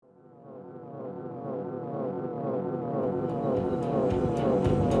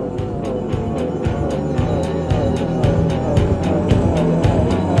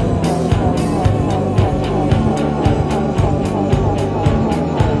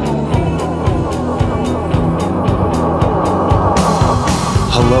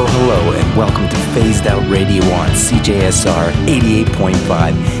Phased Out Radio on CJSR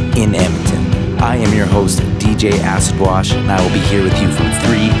 88.5 in Edmonton. I am your host, DJ Acid Wash, and I will be here with you from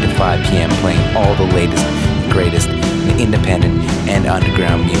 3 to 5 p.m. playing all the latest and greatest in independent and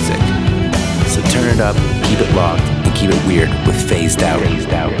underground music. So turn it up, keep it locked, and keep it weird with Phased Out.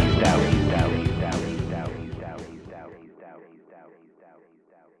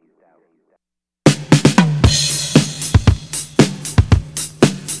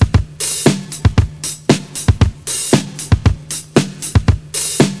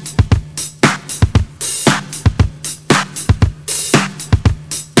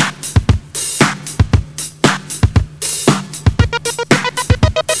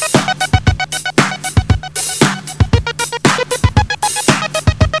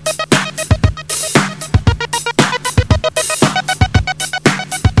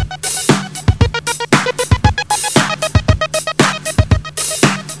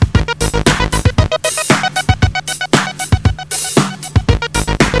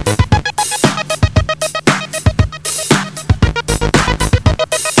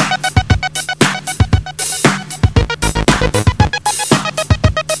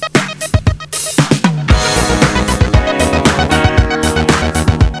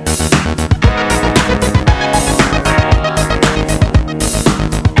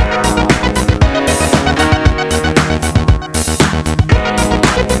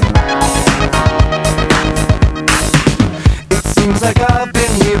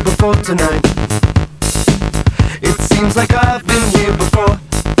 Tonight. It seems like I've been here before.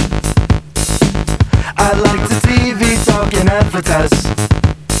 I like the TV talk and advertise.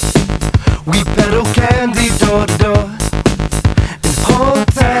 We peddle candy door to door. And hold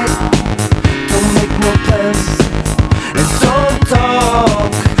tight, don't make no plans. And don't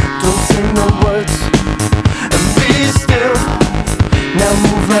talk, don't say no words. And be still, now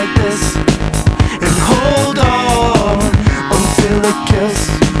move like this. And hold on until it kills.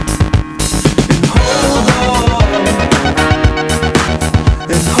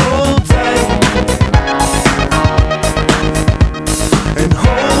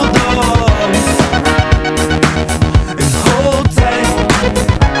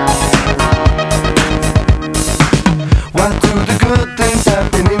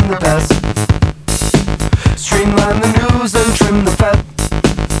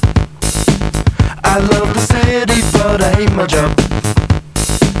 My job,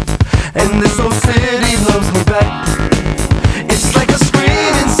 and this old city loves me back. It's like a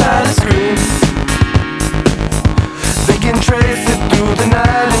screen inside a screen. They can trace it through the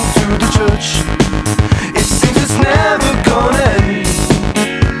night into the church. It seems it's never gonna end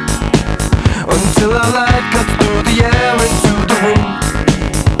until a light cuts through the air into the room.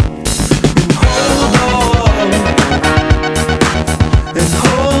 And hold on, and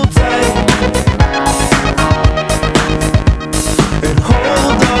hold tight.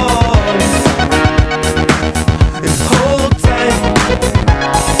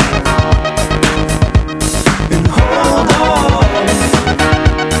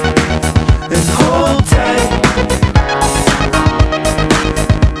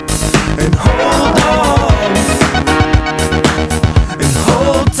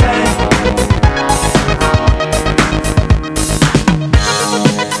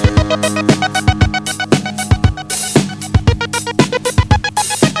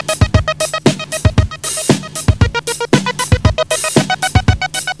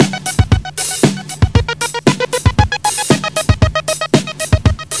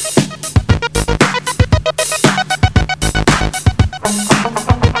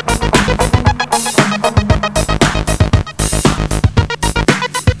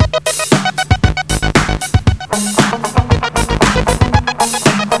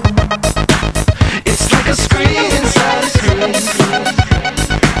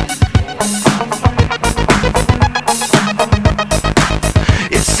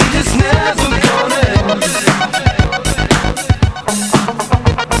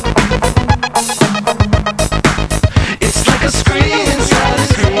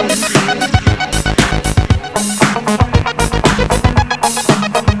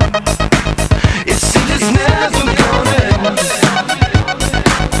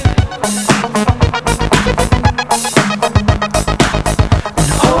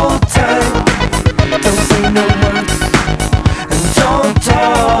 No words, and don't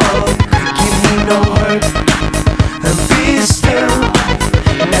talk. Keep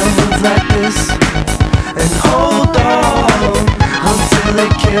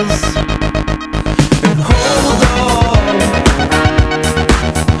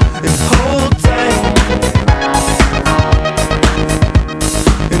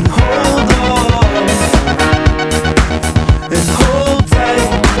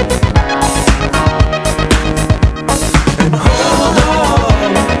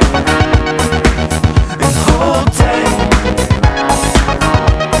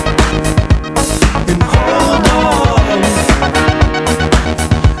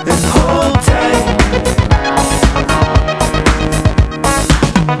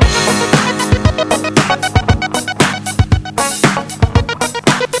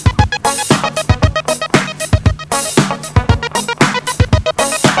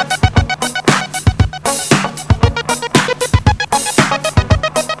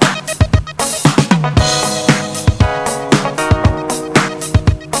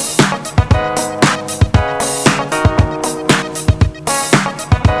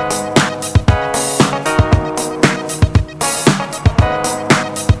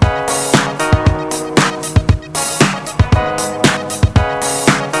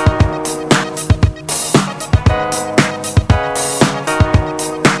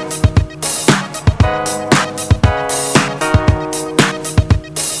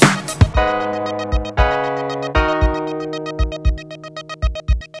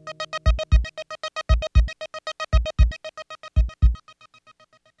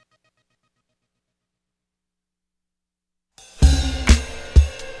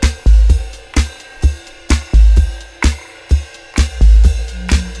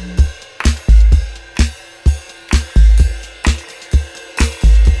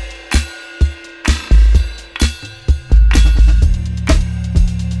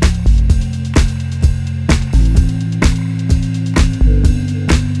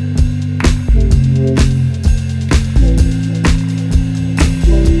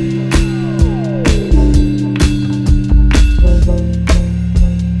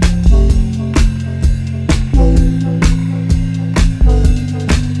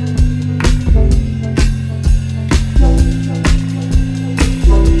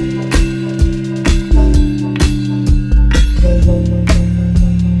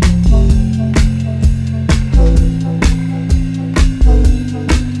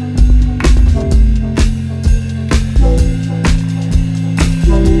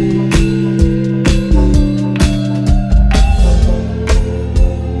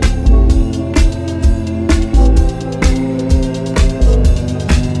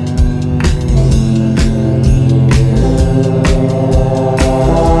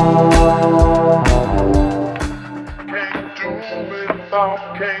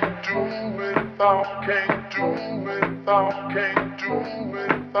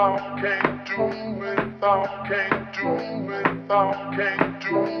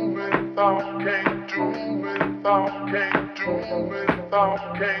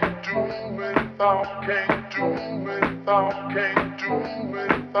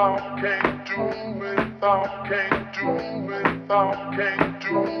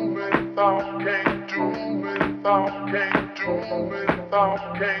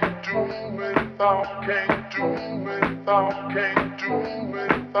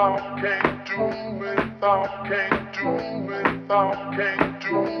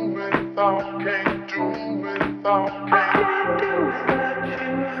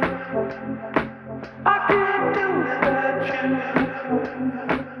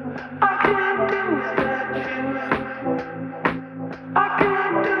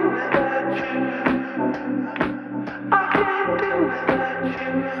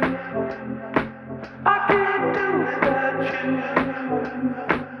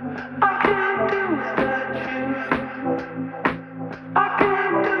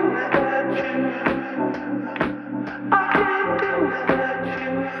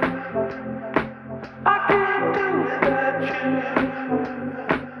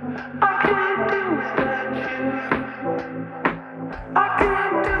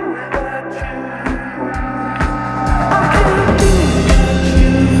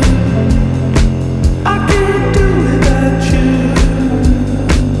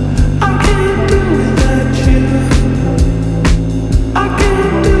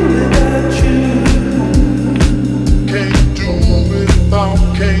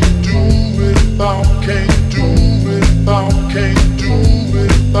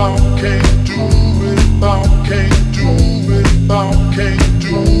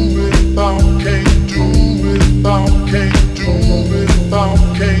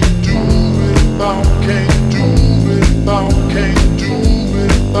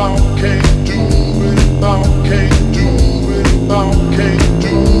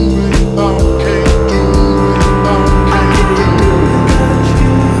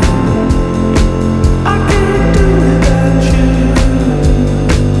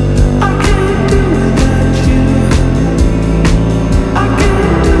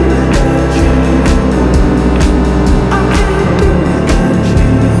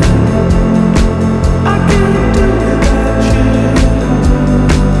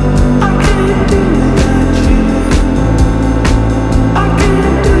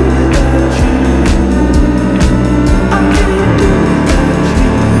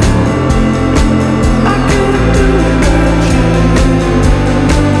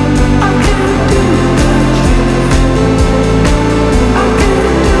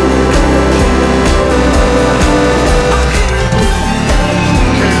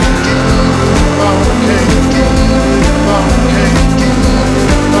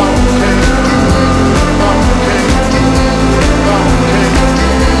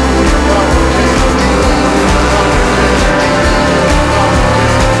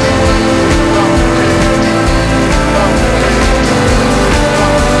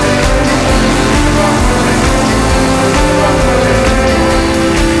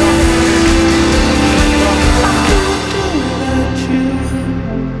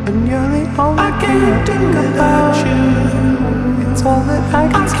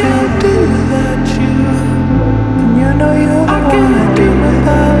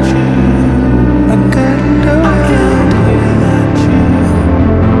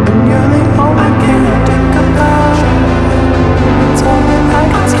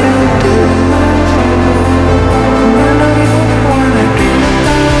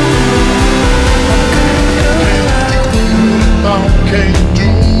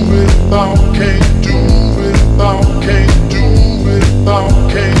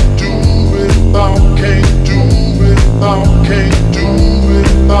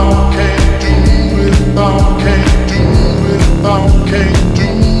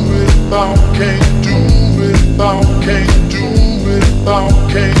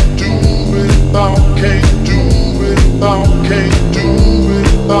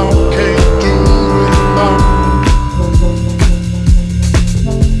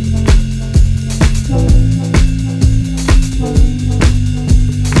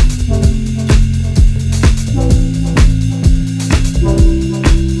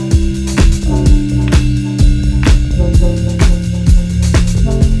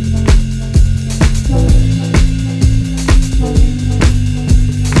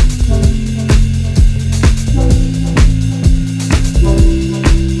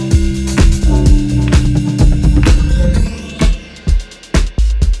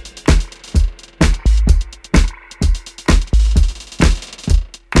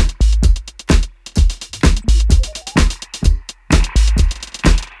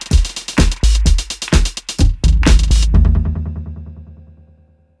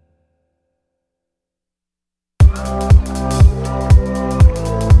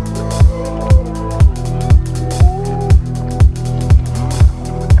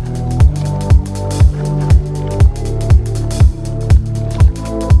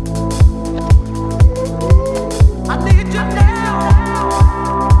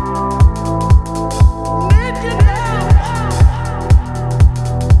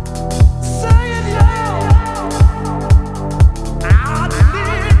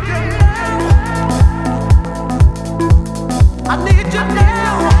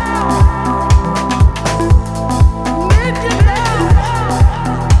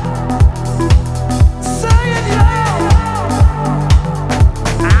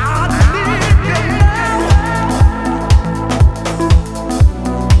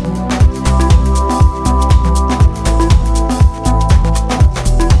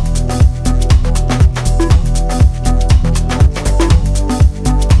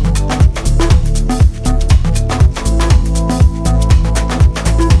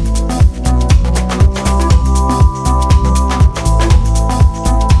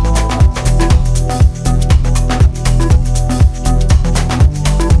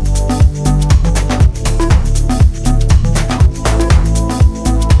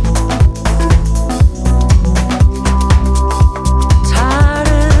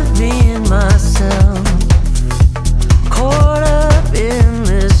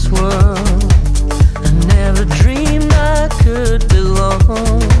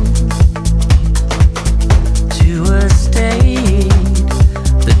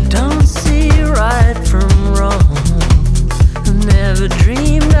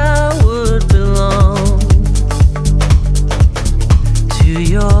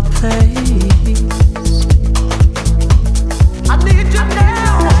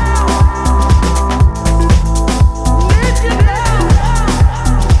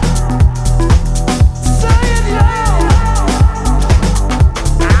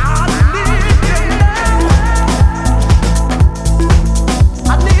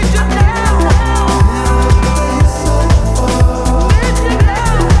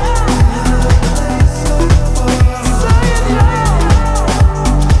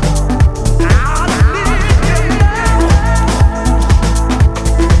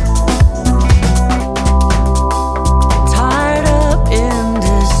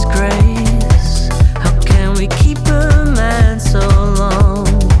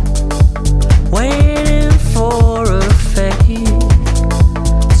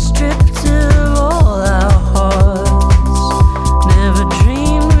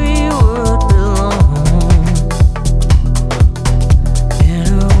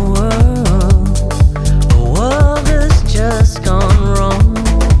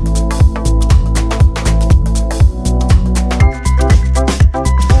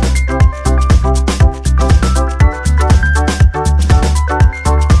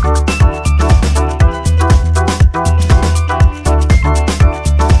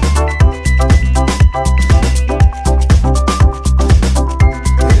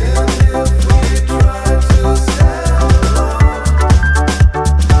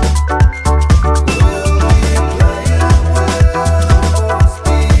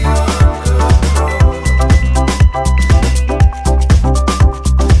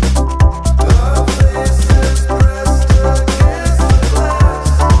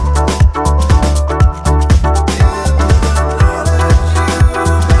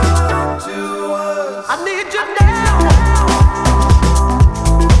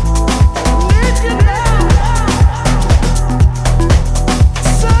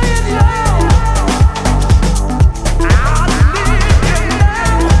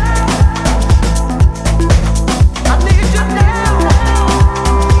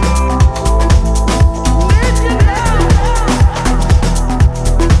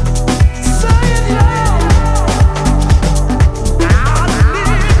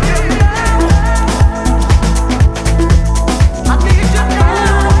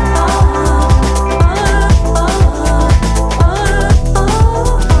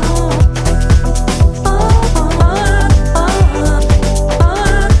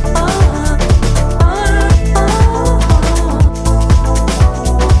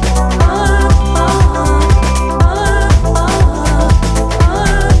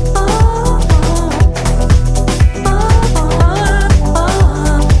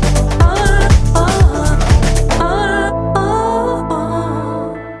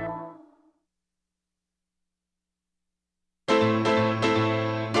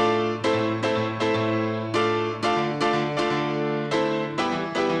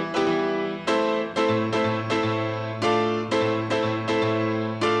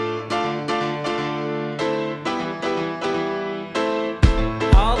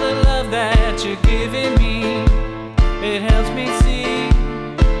that you're giving me, it helps me see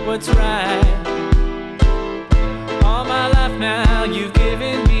what's right. All my life now you've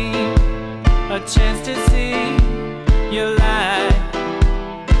given me a chance to see your light.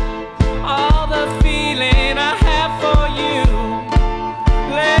 All the feeling I have for you,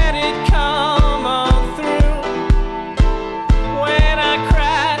 let it come on through. When I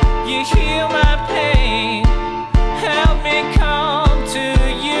cry, you heal my pain. Help me come to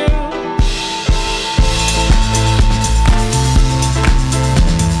you.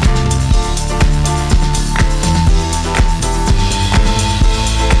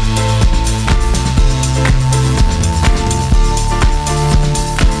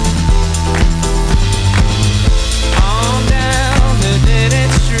 On down the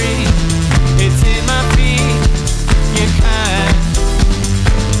dead-end street, it's in my feet, you're kind.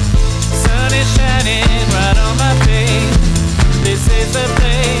 Sun is shining right on my face. This is the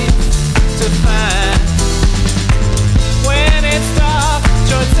place to find. When it's dark,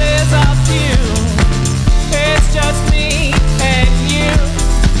 choices are few. It's just me and you.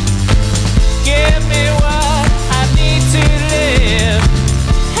 Give me what I need to live.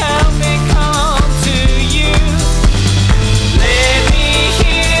 Help me come to you. Let me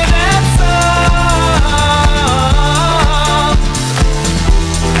hear that song.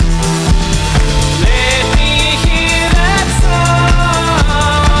 Let me hear that song.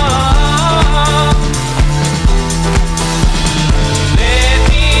 Let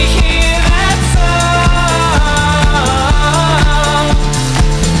me hear that song.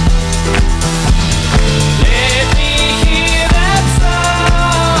 Let me hear that song.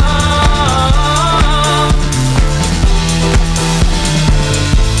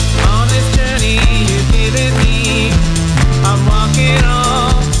 On this journey you've given me, I'm walking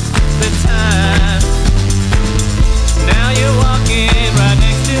all the time. Now you're walking right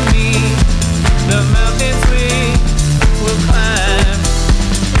next to me. The mountains we will climb.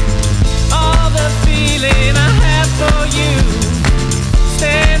 All the feeling I have for you,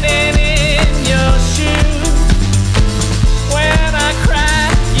 standing in your shoes. When I cry,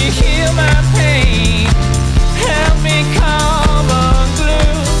 you heal my pain. Help me come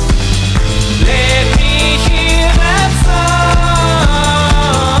unglued. Let me hear that song.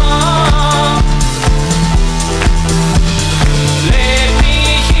 Let me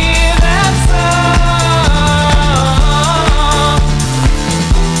hear that song.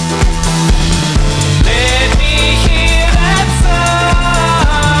 Let me hear that song.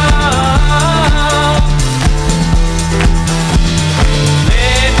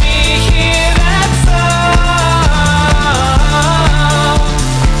 Let me hear that song.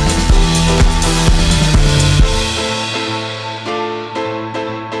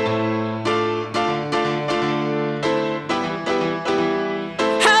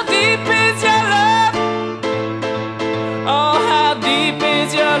 How deep is your love? Oh, how deep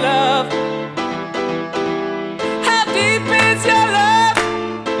is your love? How deep is your love?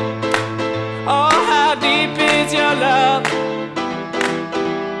 Oh, how deep is your love?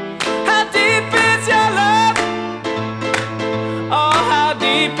 How deep is your love? Oh, how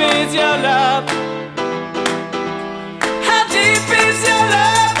deep is your love? How deep is your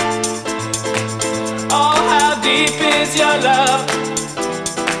love? Oh, how deep is your love?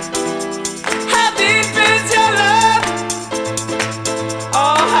 How deep is your love?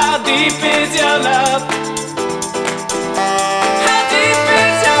 Oh, how deep is your love? How deep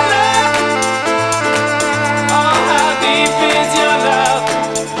is your love? Oh, how deep is your love?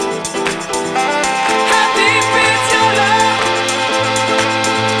 How deep is your love?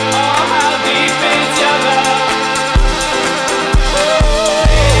 Oh, how deep is your love?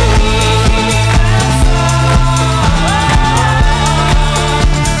 Let me hear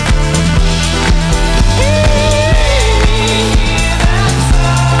that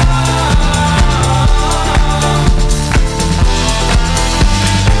song.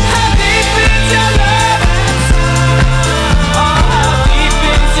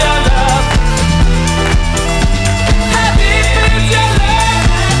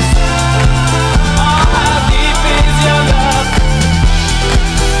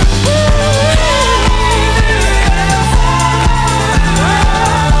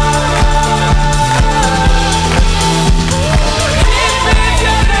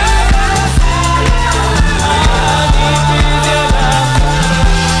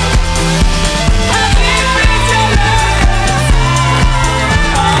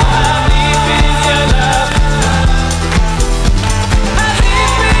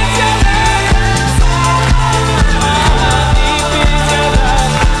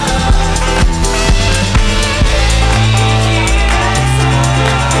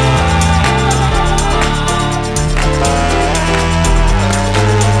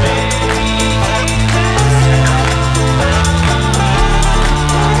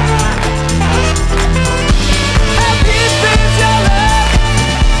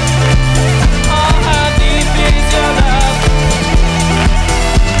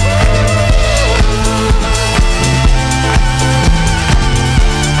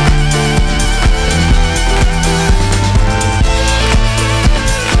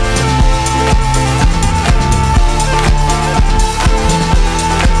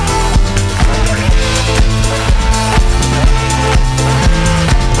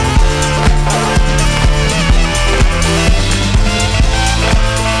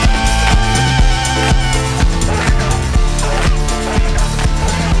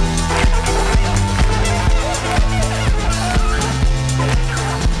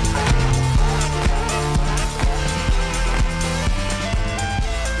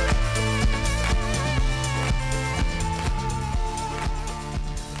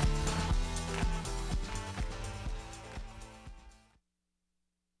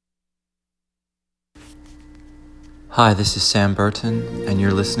 Hi, this is Sam Burton, and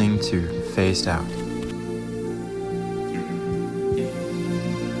you're listening to Phased Out.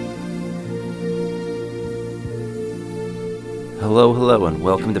 Hello, and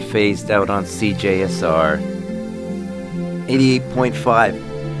welcome to Phased Out on CJSR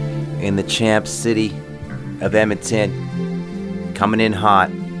 88.5 in the champ city of Edmonton, coming in hot,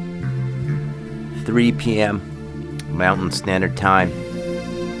 3 p.m. Mountain Standard Time.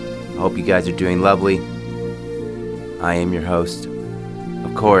 I hope you guys are doing lovely. I am your host,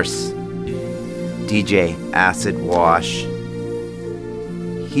 of course, DJ Acid Wash,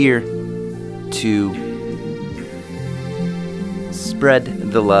 here to spread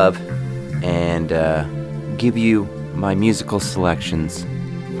the love and give you my musical selections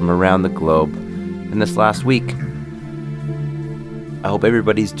from around the globe in this last week. I hope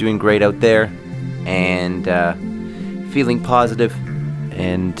everybody's doing great out there and feeling positive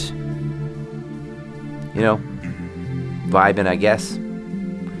and, vibing, I guess,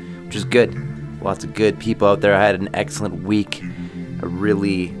 which is good. Lots of good people out there. I had an excellent week, a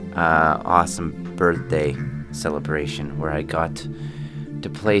really awesome birthday celebration where I got to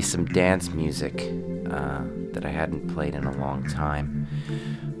play some dance music that I hadn't played in a long time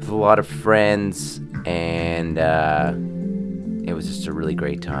with a lot of friends, and it was just a really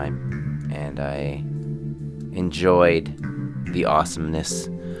great time, and I enjoyed the awesomeness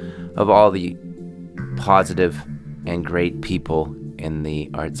of all the positive and great people in the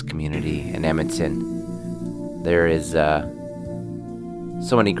arts community in Edmonton. There is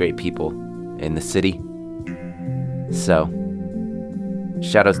so many great people in the city. So,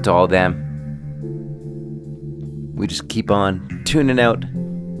 shout outs to all them. We just keep on tuning out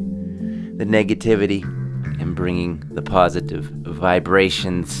the negativity and bringing the positive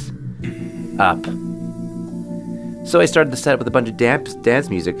vibrations up. So I started the set with a bunch of dance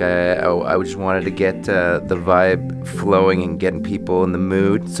music. I just wanted to get the vibe flowing and getting people in the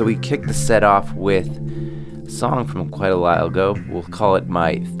mood. So we kicked the set off with a song from quite a while ago. We'll call it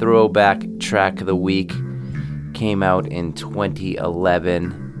my throwback track of the week. Came out in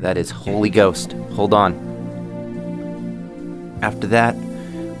 2011. That is Holy Ghost. Hold on. After that,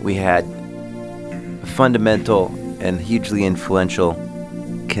 we had a fundamental and hugely influential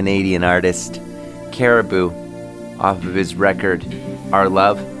Canadian artist, Caribou, off of his record, Our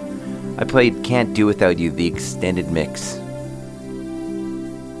Love. I played Can't Do Without You, the extended mix.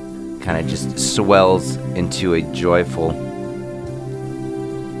 Kind of just swells into a joyful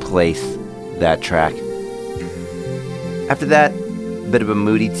place, that track. After that, a bit of a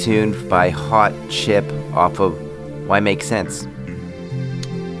moody tune by Hot Chip off of Why Make Sense.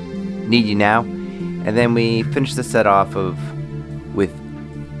 Need You Now. And then we finished the set off with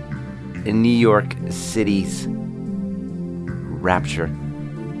New York City's Rapture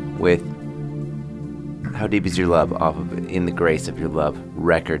with How Deep Is Your Love off of In the Grace of Your Love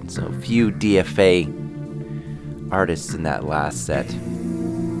record. So a few DFA artists in that last set.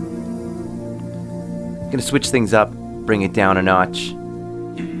 Gonna switch things up, bring it down a notch.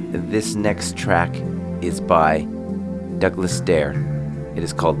 This next track is by Douglas Dare. It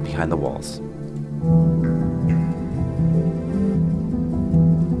is called Behind the Walls.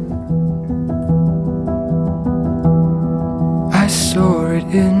 I saw it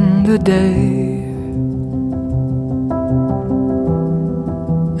in the day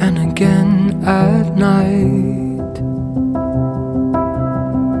and again at night.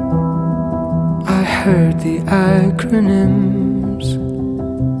 I heard the acronyms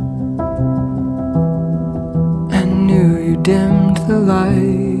and knew you dimmed the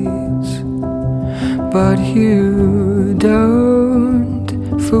lights, but you don't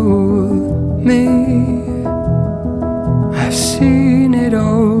fool me. I've seen it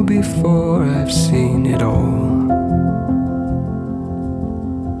all before, I've seen it all.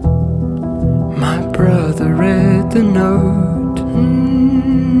 My brother read the note,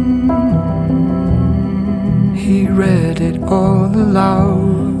 he read it all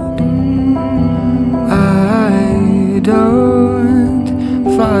aloud. I don't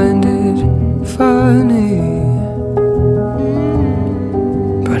find it funny,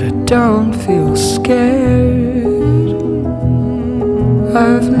 but I don't feel scared.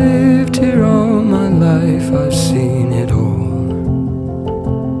 I've lived here all my life, I've seen it all.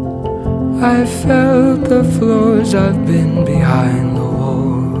 I've felt the floors, I've been behind the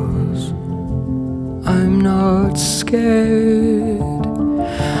walls. I'm not scared,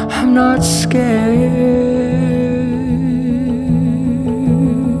 I'm not scared,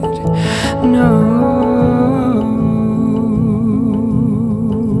 no.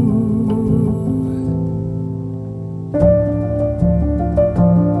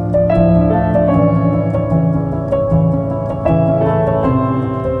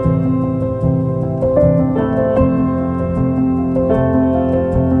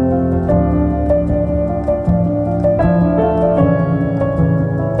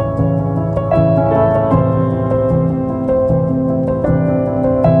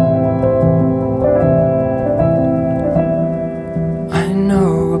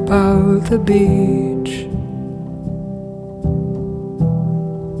 beach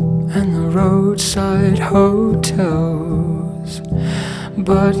and the roadside hotels,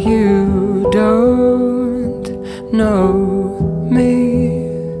 but you don't know me.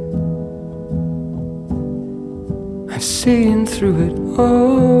 I've seen through it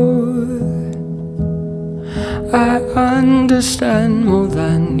all. I understand more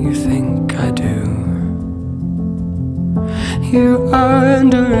than you think I do. You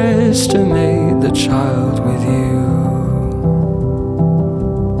underestimate the child with you.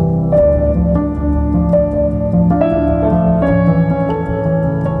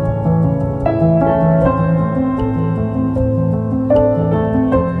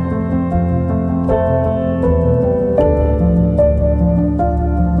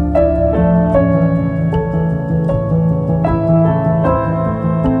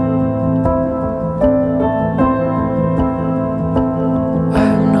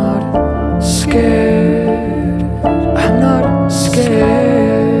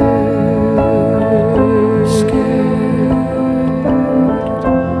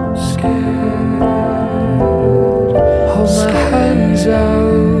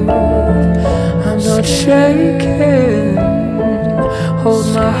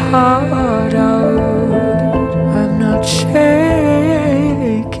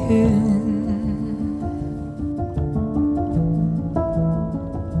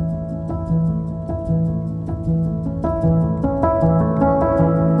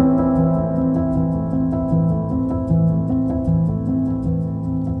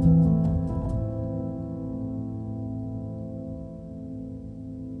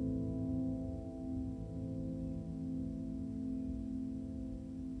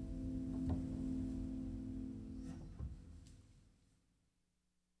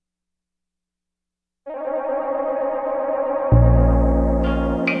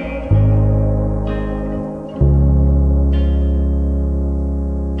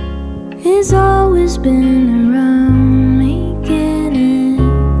 He's always been around, making it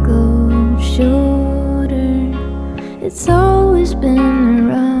go shorter. It's always been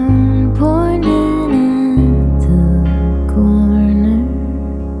around, pointing at the corner.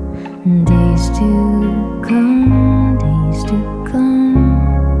 Days to come,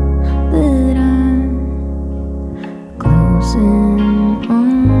 but I'm closing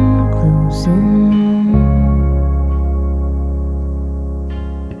on, closing on.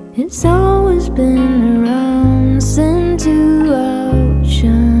 It's always been around, sent to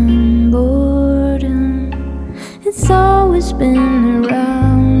outshine boredom. It's always been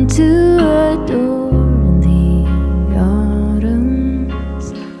around to adore the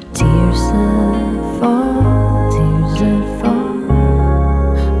autumns. Tears that fall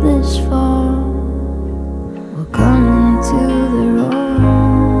this fall. We're coming to the road.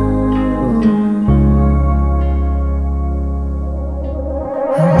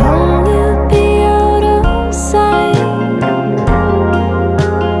 How long will be out of sight?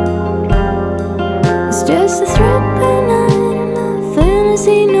 It's just a thread by night, and the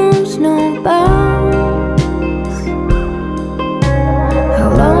fantasy knows no bounds. How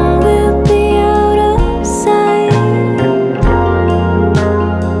long will be out of sight?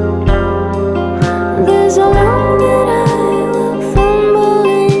 There's a long that I will fumble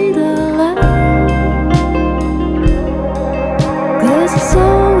in the light, 'cause it's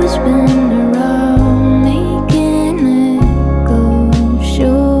always been around, making it go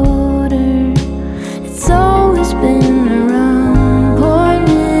shorter. It's always been around,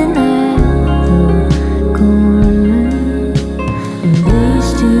 pointing at the corner. And days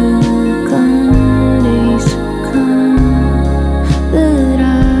to come, but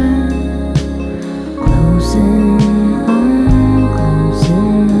I'm closing on,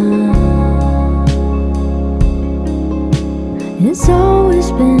 closing on. It's always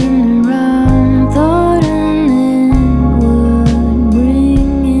been around, thought an end would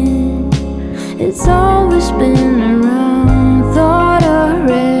bring it. It's always been around, thought a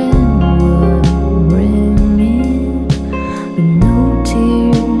rain would bring it. But no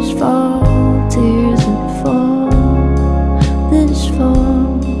tears fall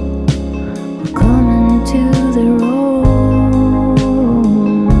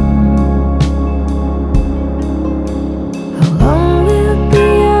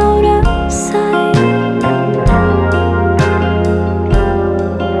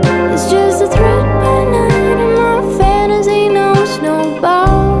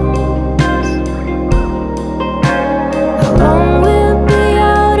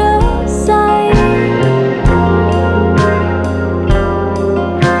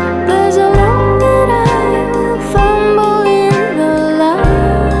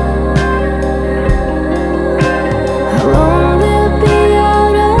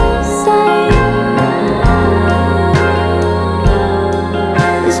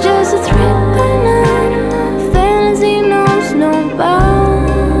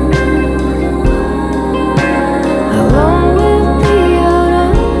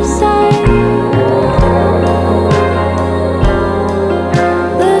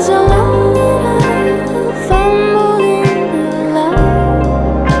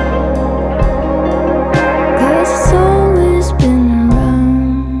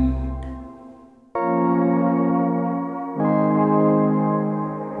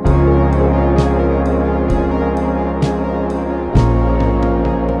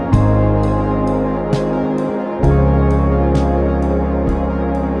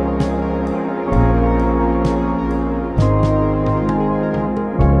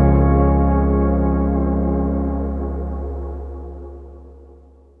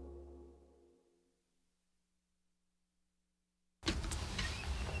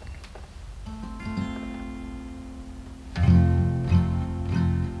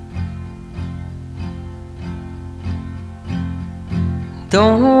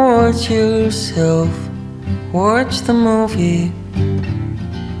Don't watch yourself, watch the movie.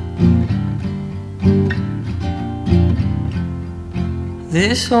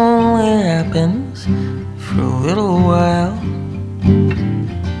 This only happens for a little while.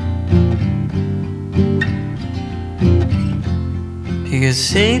 Because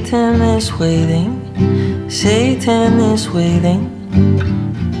Satan is waiting, Satan is waiting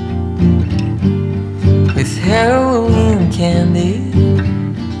with Halloween candy.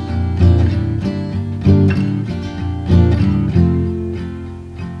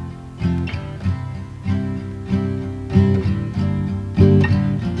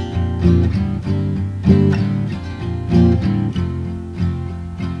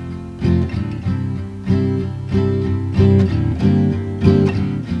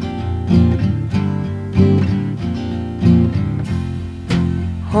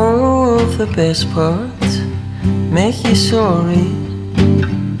 All of the best parts make you sorry.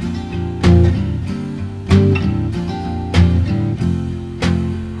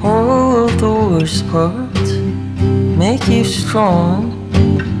 All of the worst parts make you strong.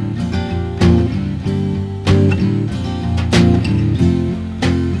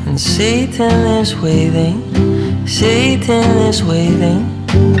 And Satan is waiting, Satan is waiting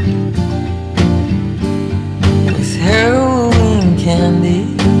with Halloween candy.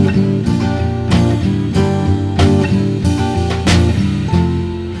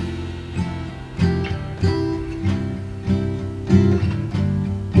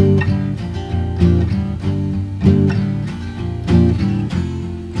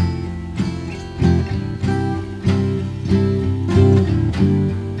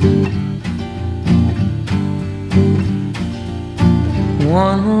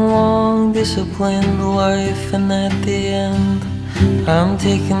 One long disciplined life, and at the end I'm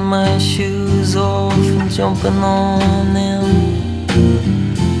taking my shoes off and jumping on in.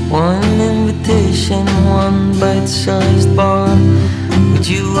 One invitation, one bite-sized bar. Would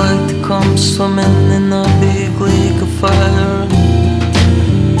you like to come swimming in a big lake of fire?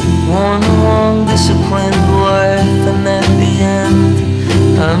 One long disciplined life, and at the end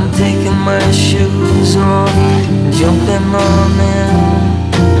I'm taking my shoes off and jumping on in.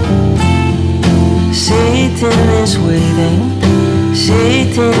 Satan is waiting,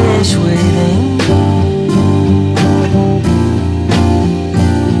 Satan is waiting.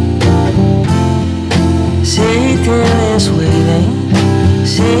 Satan is waiting,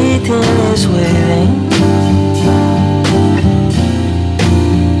 Satan is waiting.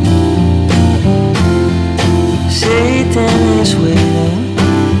 Satan is waiting,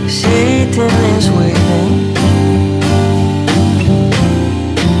 Satan is waiting.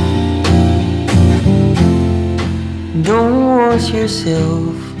 Don't watch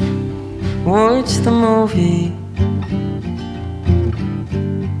yourself, watch the movie.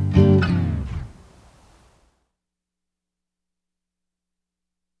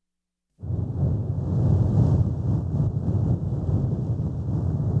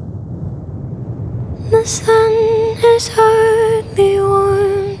 The sun has hardly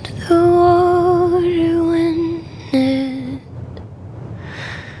warmed the water when it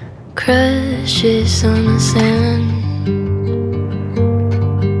crashes on the sand.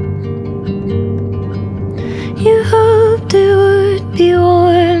 You hoped it would be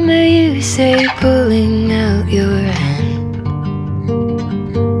warmer, you say, pulling out your hand.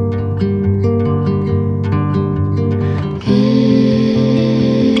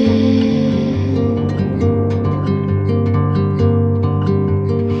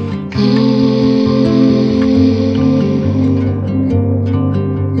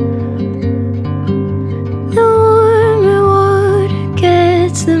 The warmer water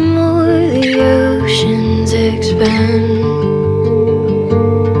gets, the more the oceans expand.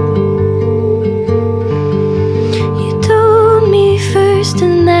 You told me first,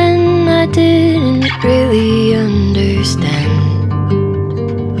 and then I didn't really understand.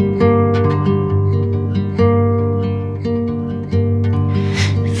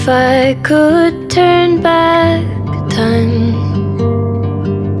 If I could turn back time,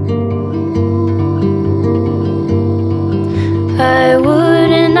 I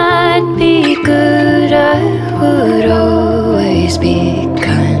would, and I'd be good. I would always be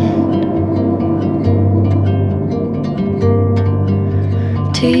kind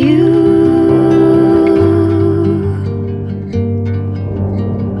to you.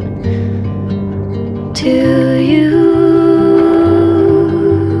 To you.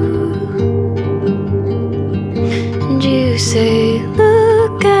 And you say,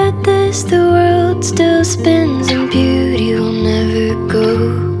 look at this, the world still spins and beauty will never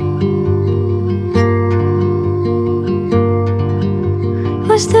go.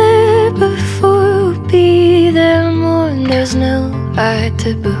 sight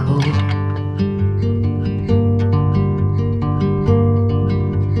to behold.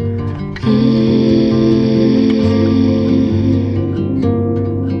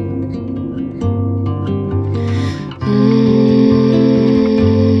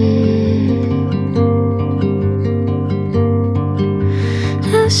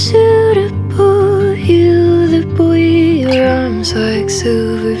 How suitable you, the boy, your arms like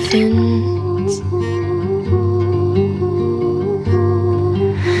silver fins.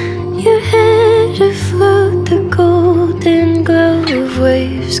 Your head afloat, the golden glow of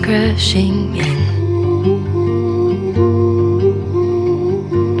waves crashing in.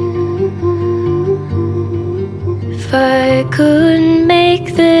 If I could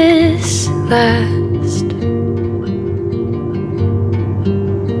make this last,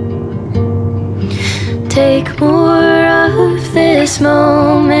 take more of this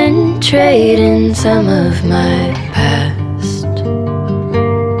moment, trade in some of my past.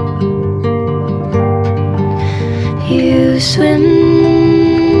 You swim,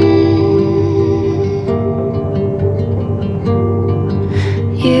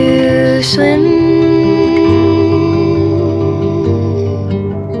 you swim.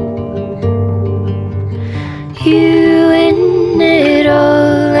 You in it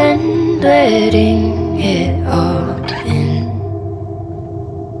all and letting it all in.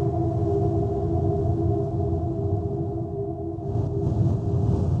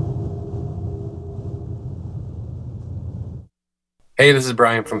 Hey, this is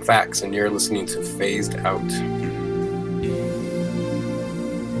Brian from Fax, and you're listening to Phased Out.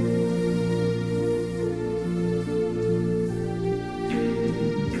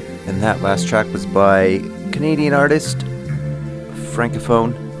 And that last track was by Canadian artist,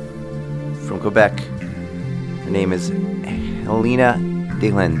 francophone from Quebec. Her name is Helena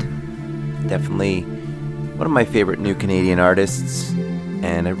Deland. Definitely one of my favorite new Canadian artists,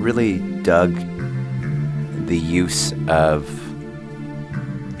 and I really dug the use of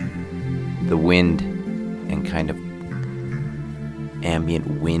the wind and kind of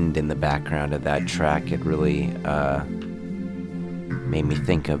ambient wind in the background of that track. It really made me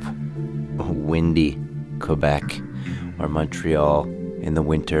think of windy Quebec or Montreal in the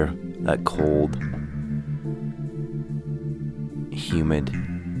winter, that cold, humid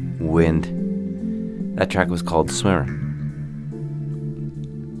wind. That track was called Swimmer.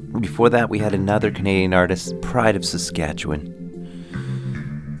 Before that, we had another Canadian artist, Pride of Saskatchewan,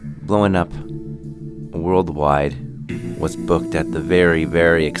 blowing up worldwide, was booked at the very,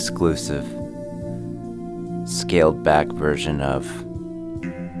 very exclusive scaled back version of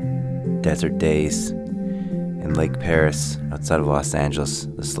Desert Days in Lake Paris outside of Los Angeles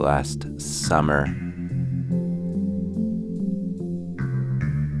this last summer.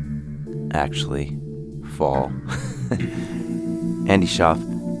 Actually, fall. Andy Schaaf,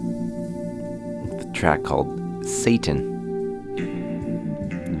 with a track called Satan.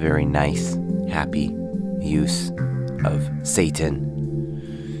 Very nice, happy use of Satan.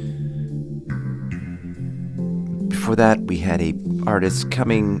 Before that, we had a artist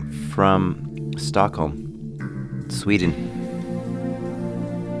coming from Stockholm, Sweden.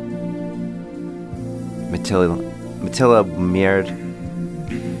 Matilda Mjerd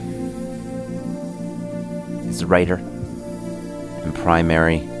is a writer and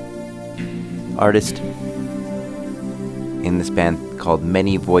primary artist in this band called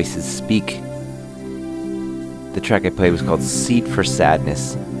Many Voices Speak. The track I played was called Seed for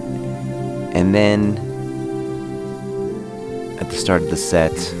Sadness. And then at the start of the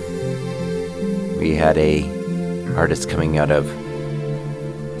set, we had a artist coming out of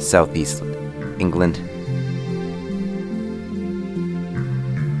Southeast England.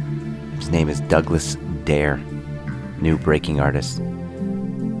 His name is Douglas Dare, new breaking artist.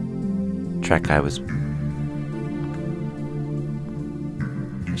 Track I was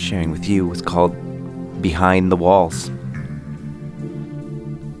sharing with you was called Behind the Walls.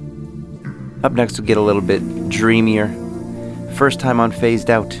 Up next, we'll get a little bit dreamier. First time on Phased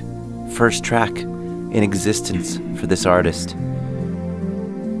Out. First track in existence for this artist.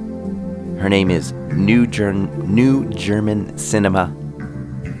 Her name is New German Cinema.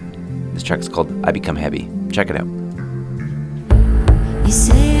 This track is called I Become Heavy. Check it out. You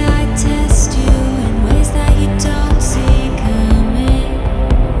say I test you in ways that you don't see coming.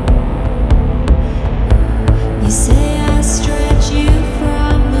 You say I stretch you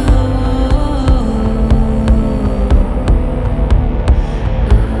from the wall,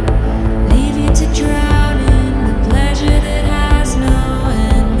 leave you to drown in the pleasure that has no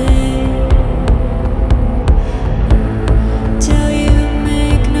ending, till you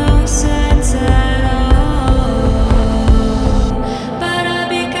make no sense at all.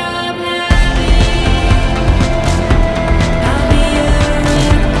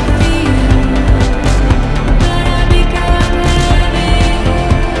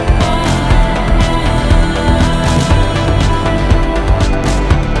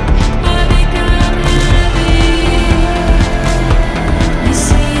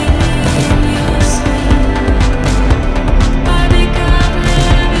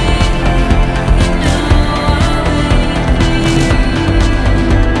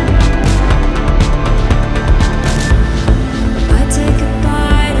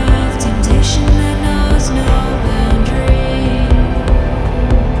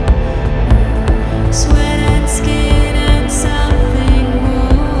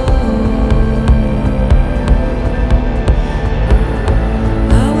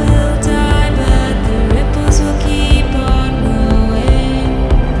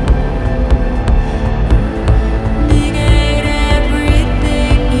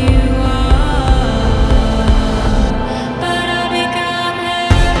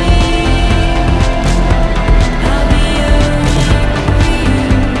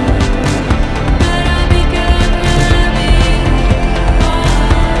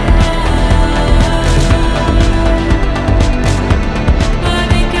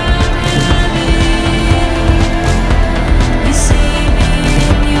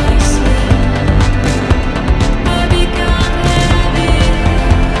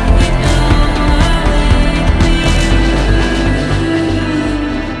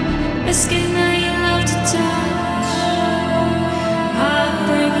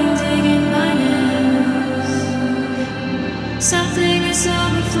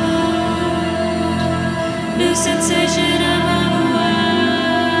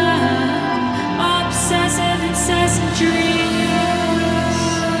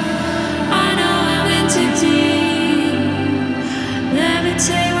 You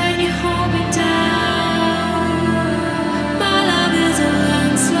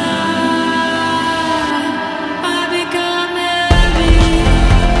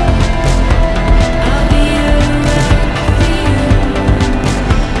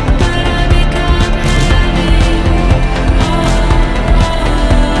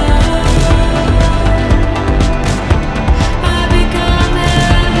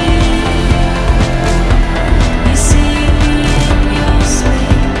see me in your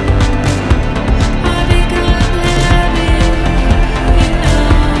sleep.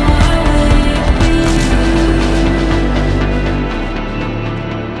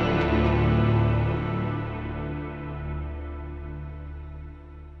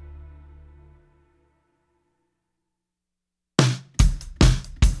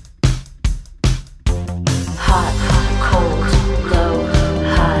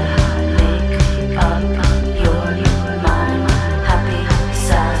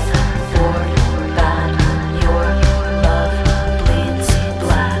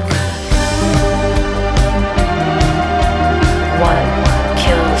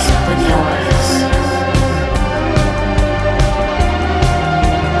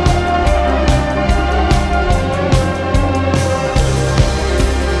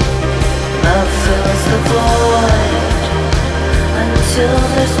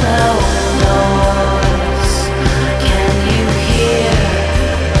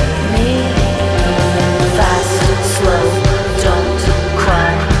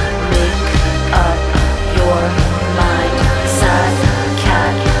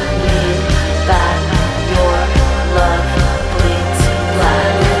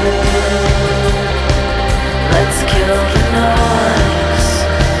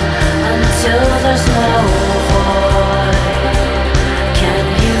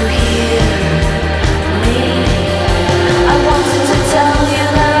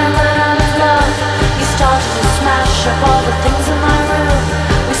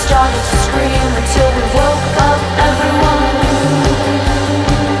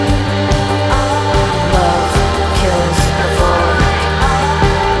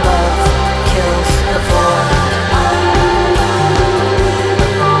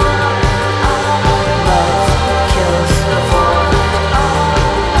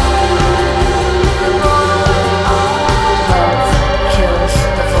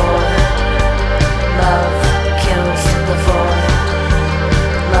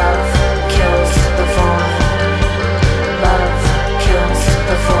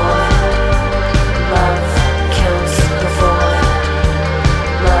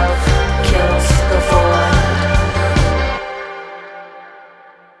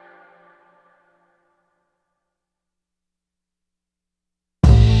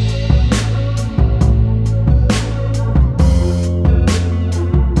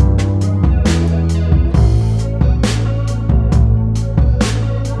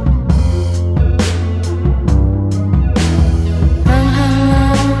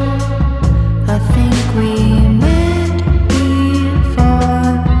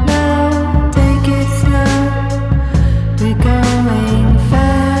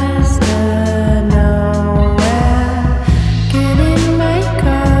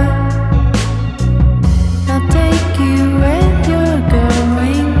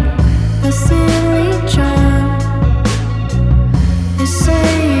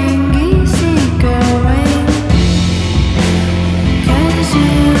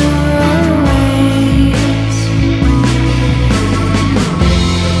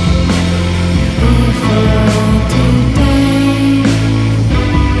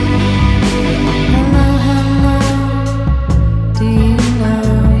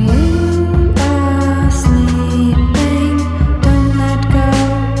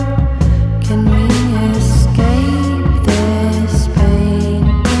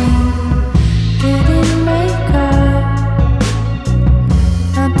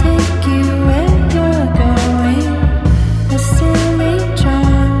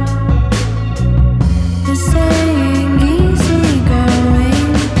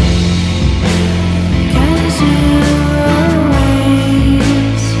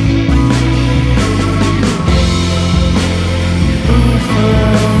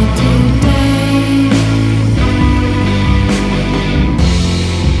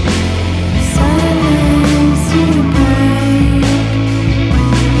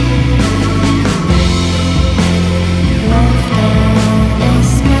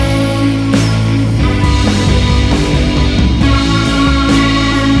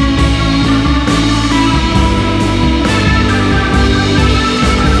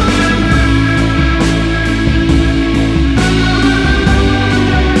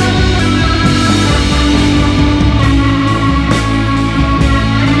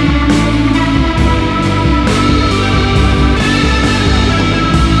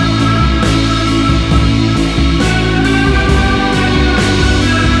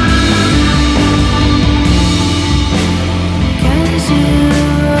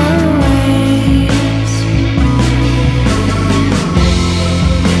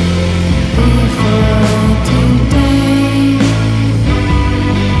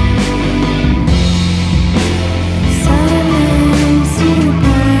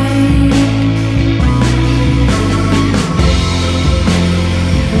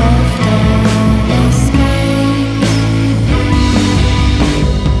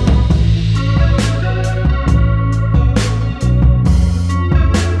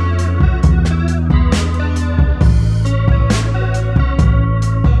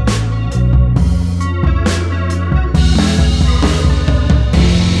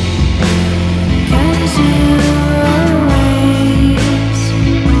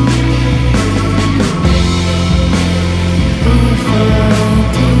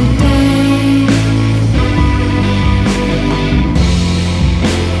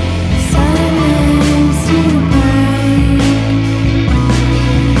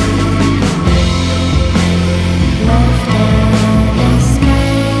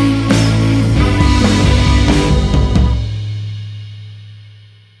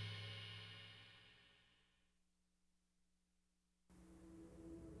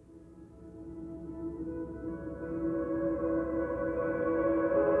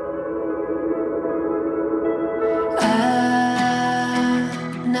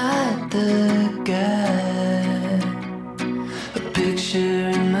 the guy. A picture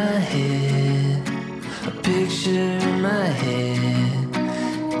in my head, a picture in my head.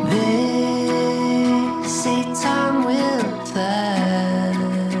 They say time will fly,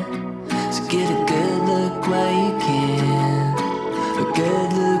 so get a good look while you can, a good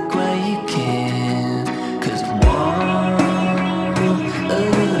look while you can. 'Cause one of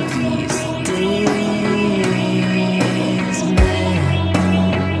these days, man,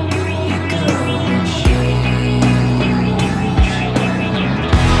 you're gonna change.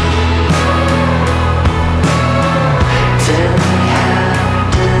 Tell me, how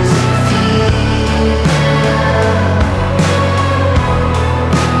does it feel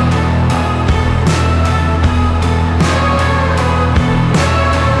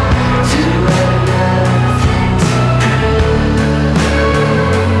to have nothing to prove?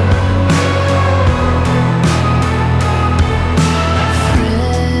 I've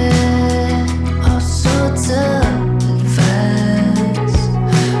read all sorts of advice,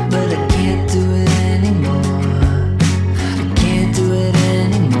 but I can't do it anymore. I can't do it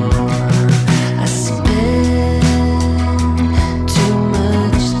anymore. I spend too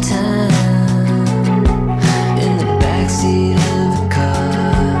much time in the backseat of the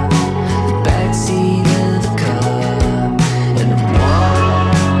car, the backseat of the car, and one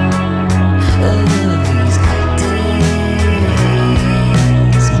of these days,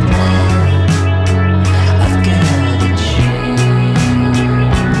 man, I've gotta change.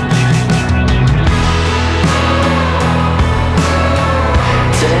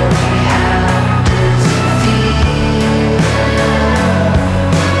 Tell me, how does it feel to have nothing to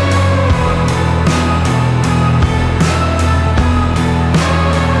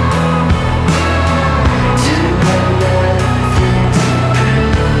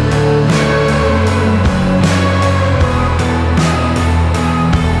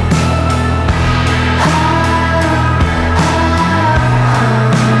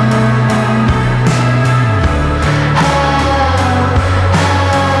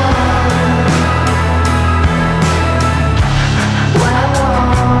Why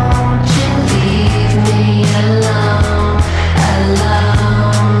won't you leave me alone,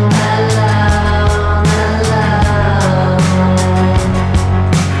 alone, alone, alone?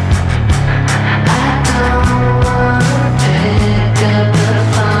 I don't wanna pick up the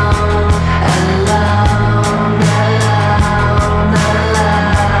phone, alone, alone,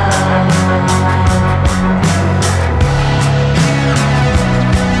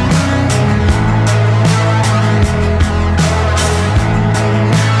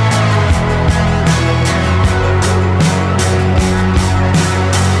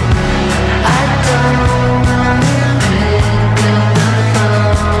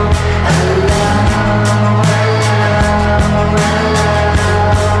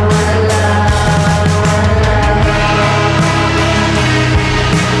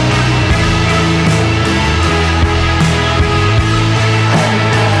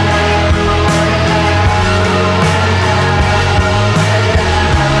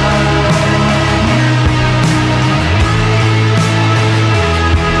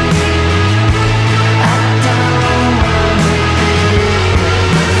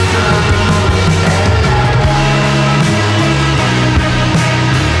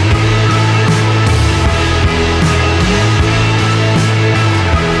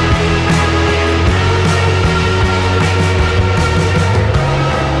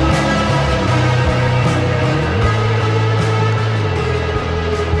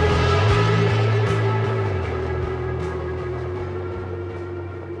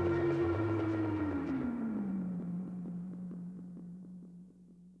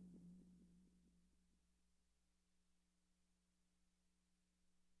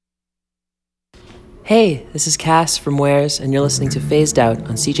 Hey, this is Cass from Wares, and you're listening to Phased Out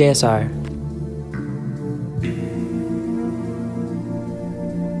on CJSR.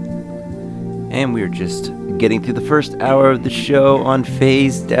 And we're just getting through the first hour of the show on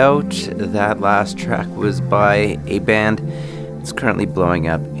Phased Out. That last track was by a band that's currently blowing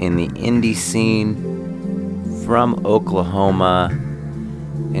up in the indie scene from Oklahoma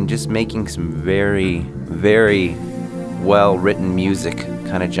and just making some very, very well-written music,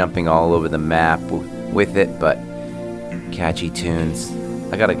 kind of jumping all over the map with it, but catchy tunes.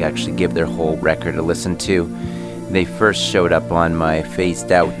 I gotta actually give their whole record a listen to. They first showed up on my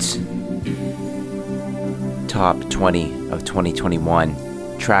Phased Out Top 20 of 2021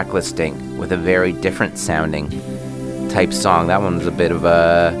 track listing with a very different sounding type song. That one was a bit of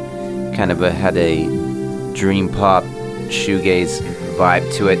a had a dream pop shoegaze vibe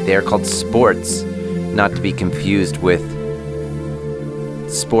to it. They're called Sports, not to be confused with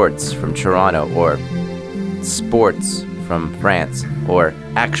sports from Toronto, or sports from France, or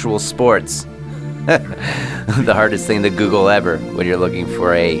actual sports. The hardest thing to Google ever when you're looking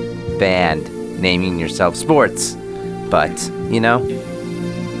for a band naming yourself sports. But, you know,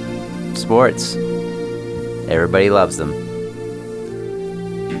 sports. Everybody loves them.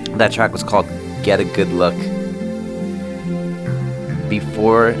 That track was called Get a Good Look.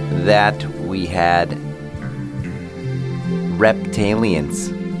 Before that, we had Reptalians,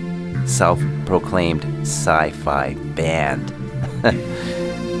 self-proclaimed sci-fi band.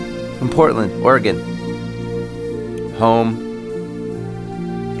 From Portland, Oregon. Home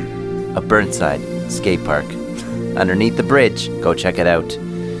of Burnside Skate Park. Underneath the bridge, go check it out.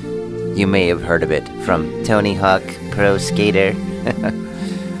 You may have heard of it from Tony Hawk Pro Skater.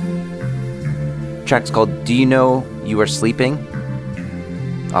 Track's called Do You Know You Are Sleeping?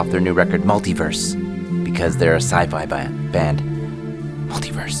 Off their new record Multiverse, because they're a sci-fi band.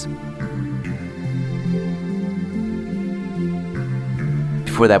 Multiverse.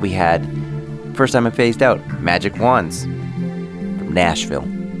 Before that, we had first time I phased out, Magic Wands from Nashville.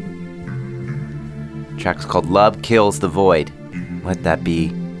 Track's called Love Kills the Void. Let that be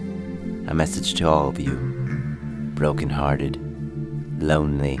a message to all of you, broken-hearted,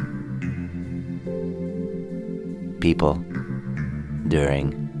 lonely people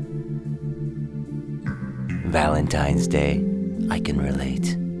during Valentine's Day. I can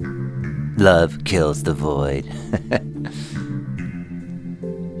relate. Love kills the void.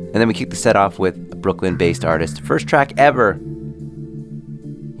 And then we kicked the set off with a Brooklyn-based artist. First track ever.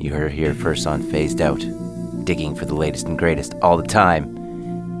 You heard her here first on Phased Out. Digging for the latest and greatest all the time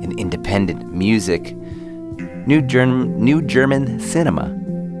in independent music. New German cinema.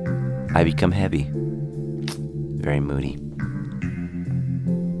 I Become Heavy. Very moody.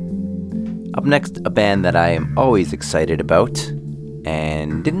 Up next, a band that I am always excited about,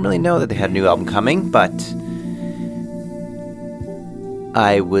 and didn't really know that they had a new album coming, but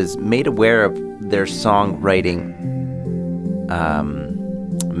I was made aware of their songwriting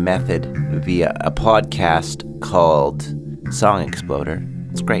method via a podcast called Song Exploder.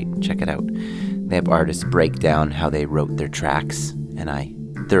 It's great, check it out. They have artists break down how they wrote their tracks, and I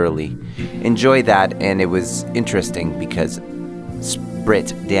thoroughly enjoy that. And it was interesting because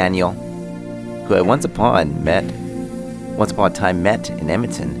Britt Daniel, who I once upon a time met in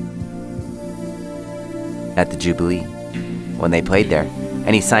Edmonton at the Jubilee when they played there,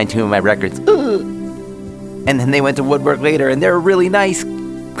 and he signed 2 of my records. And then they went to Woodwork later, and they're really nice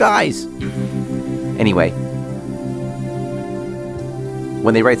guys. Anyway,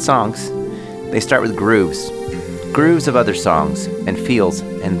 when they write songs, they start with grooves of other songs and feels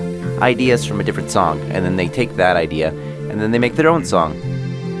and ideas from a different song, and then they take that idea and then they make their own song,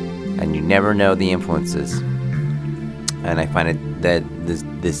 and you never know the influences. And I find it that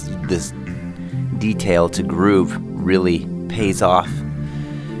this detail to groove really pays off,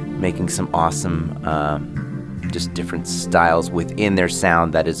 making some awesome just different styles within their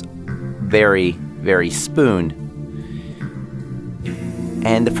sound that is very, very spooned.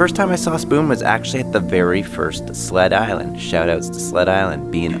 And the first time I saw Spoon was actually at the very first Sled Island. Shoutouts to Sled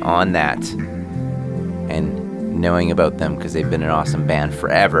Island, being on that and knowing about them because they've been an awesome band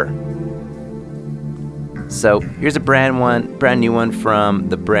forever. So here's a brand new one from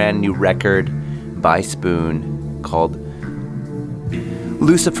the brand new record by Spoon called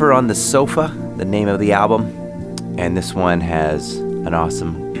Lucifer on the Sofa, the name of the album. And this one has an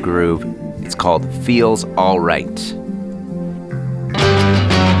awesome groove. It's called Feels Alright.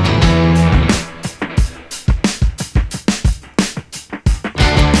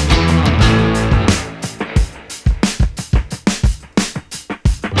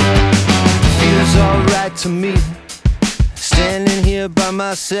 Feels alright to me, standing here by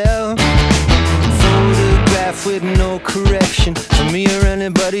myself. Photograph with no correction for me or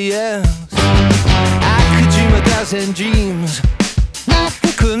anybody else. I could dream 1,000 dreams,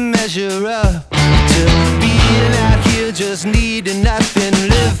 nothing could measure up to being out here just needing nothing,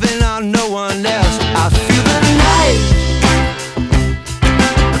 living on no one else. I feel the night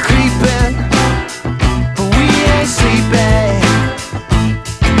creeping, but we ain't sleeping.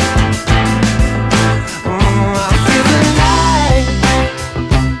 I feel the night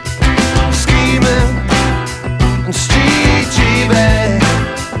screaming and street dreaming.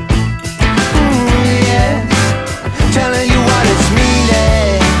 Telling you what it's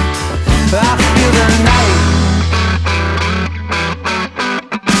meaning. I feel the night.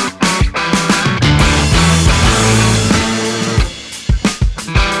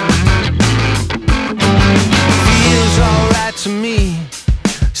 Feels alright to me,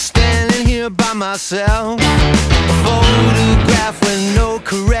 standing here by myself. A photograph with no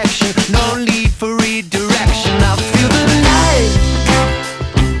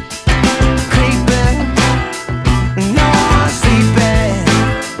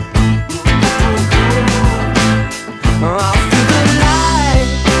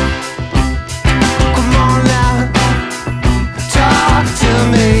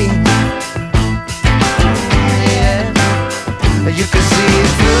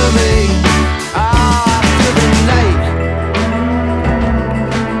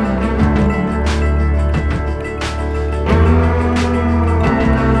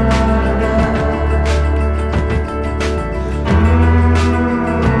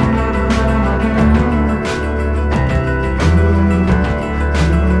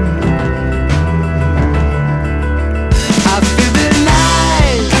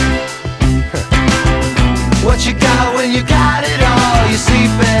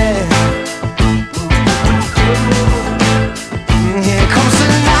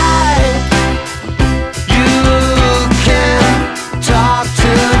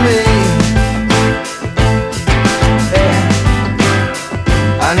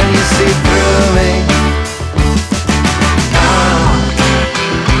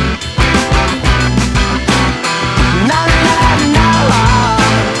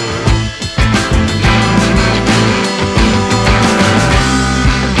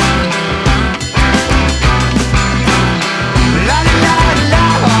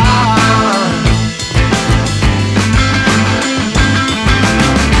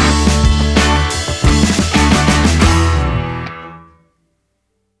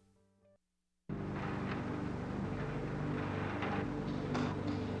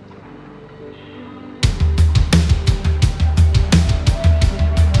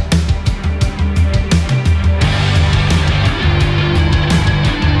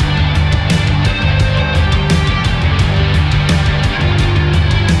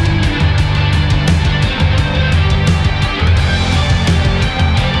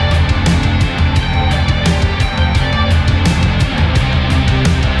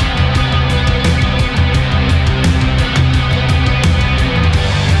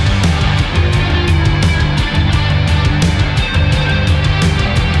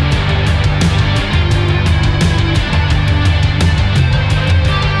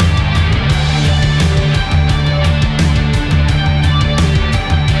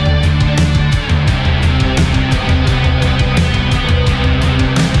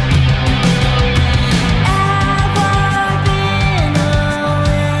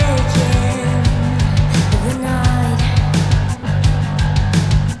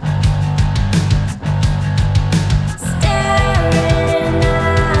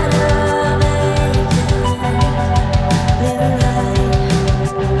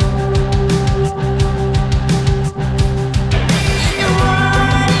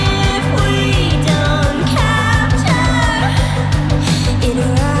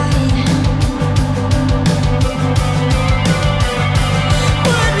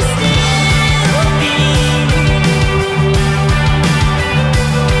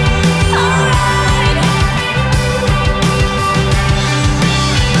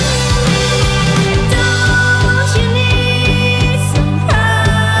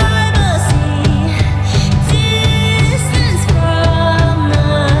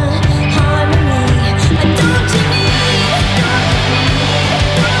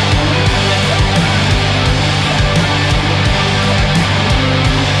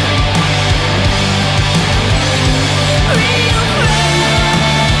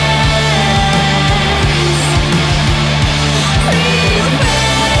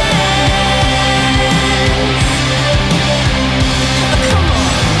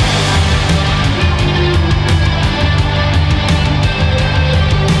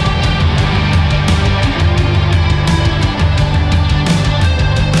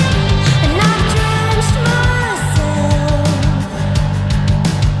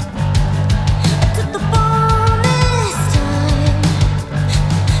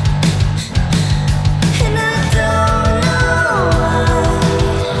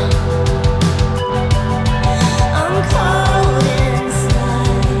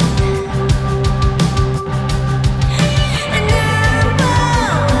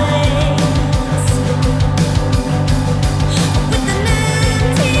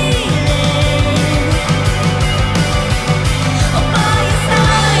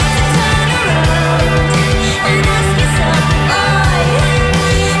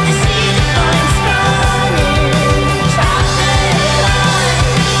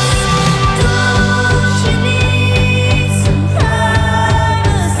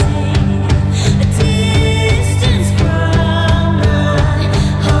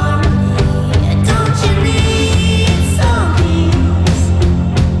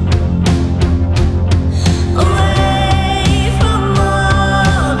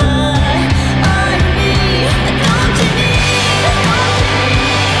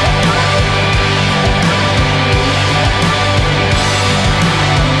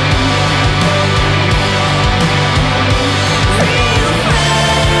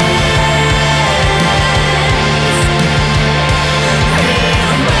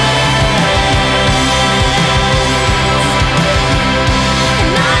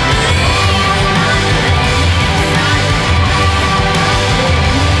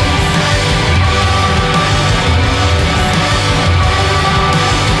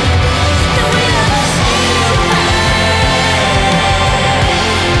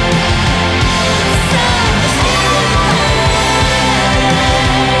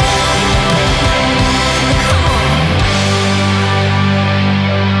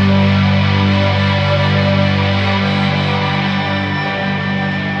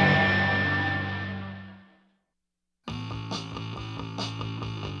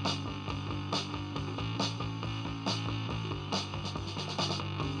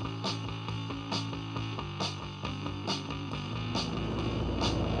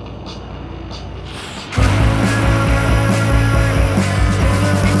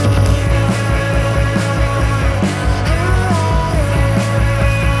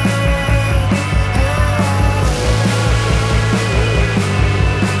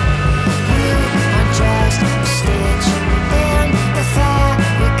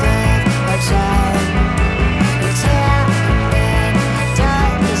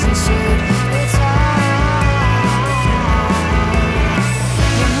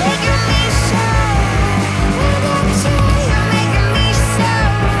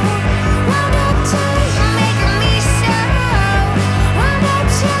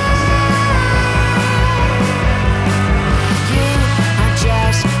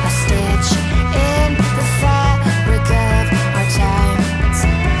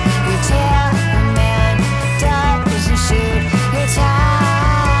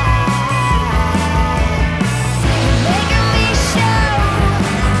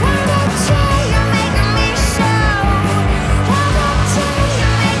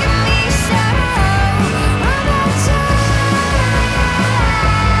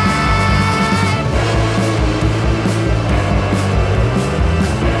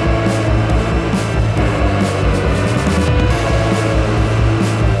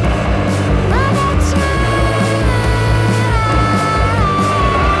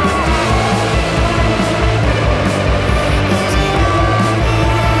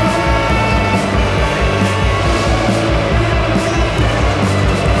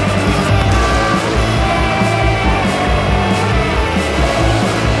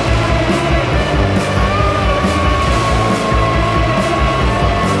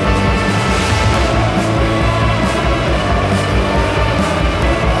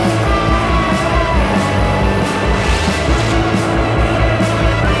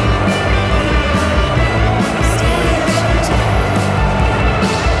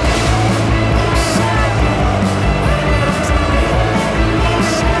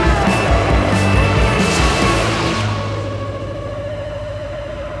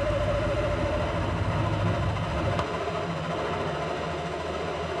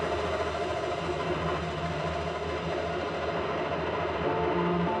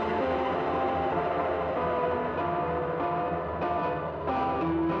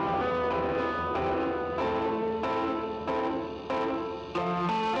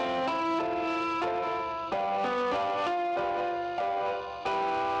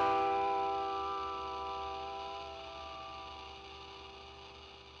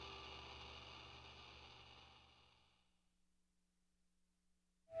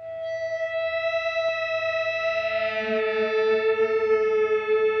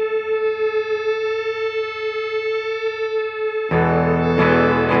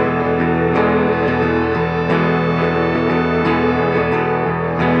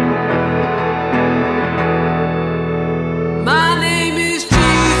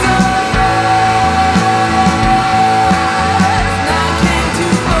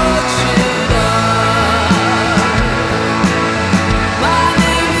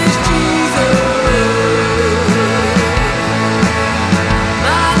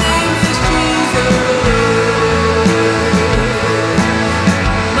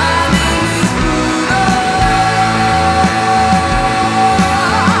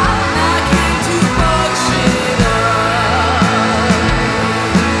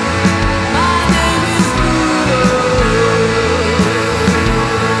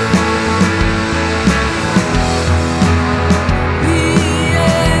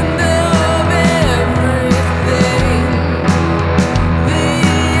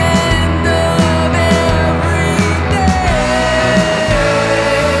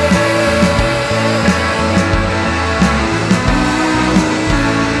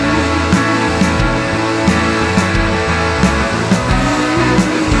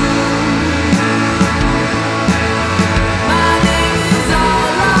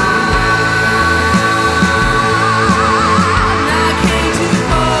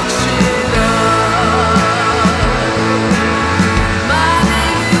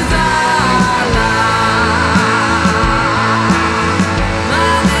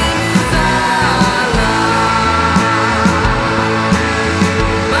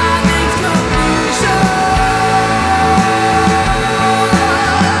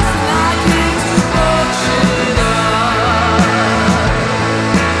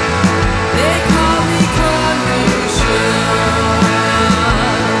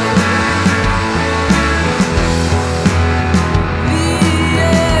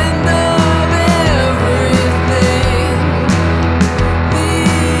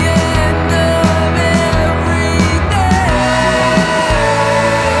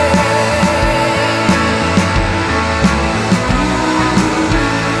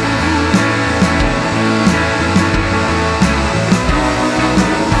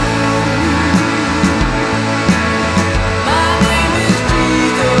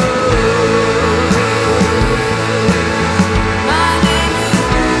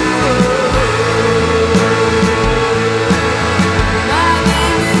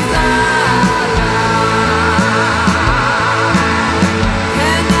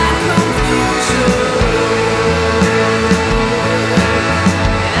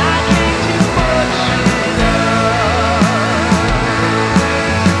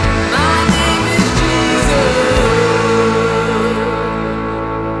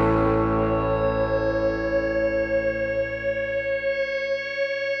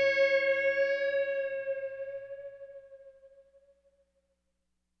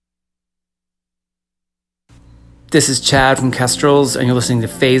This is Chad from Kestrels, and you're listening to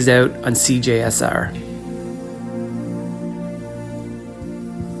Phased Out on CJSR.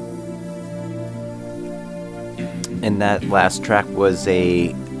 And that last track was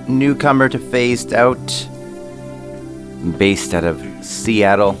a newcomer to Phased Out, based out of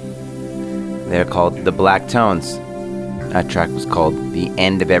Seattle. They're called The Black Tones. That track was called The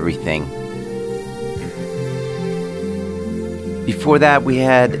End of Everything. Before that, we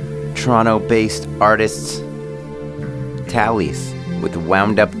had Toronto-based artists Tallies with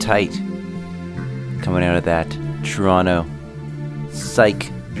Wound Up Tight, coming out of that Toronto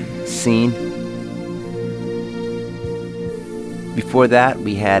psych scene. Before that,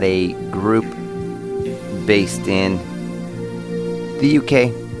 we had a group based in the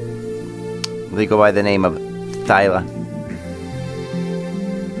UK. They go by the name of Thyla.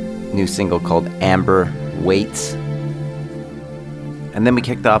 New single called Amber Waits. And then we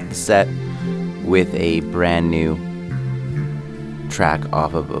kicked off the set with a brand new track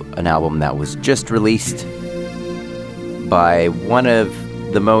off of an album that was just released by one of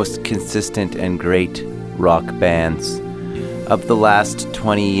the most consistent and great rock bands of the last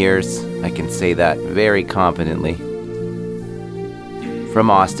 20 years. I can say that very confidently.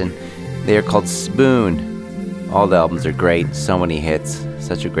 From Austin, they are called Spoon. All the albums are great, so many hits,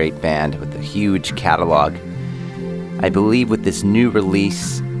 such a great band with a huge catalog. I believe with this new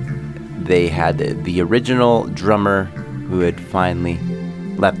release, they had the original drummer who had finally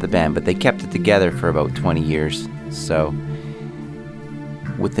left the band, but they kept it together for about 20 years. So,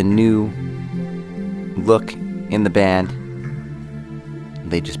 with the new look in the band,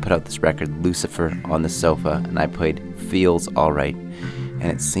 they just put out this record, Lucifer on the Sofa, and I played Feels Alright, and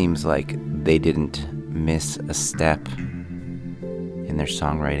it seems like they didn't miss a step in their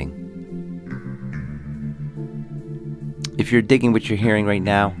songwriting. If you're digging what you're hearing right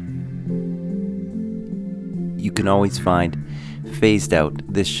now, you can always find Phased Out,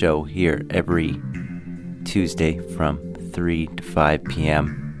 this show here every Tuesday from 3 to 5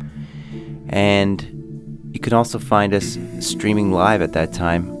 p.m. And you can also find us streaming live at that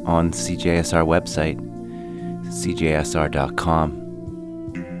time on CJSR website, cjsr.com.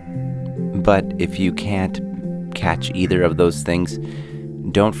 But if you can't catch either of those things,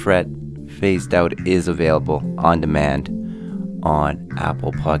 don't fret. Phased Out is available on demand on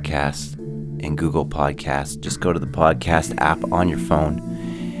Apple Podcasts and Google Podcasts. Just go to the podcast app on your phone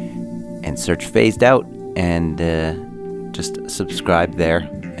and search Phased Out and just subscribe there,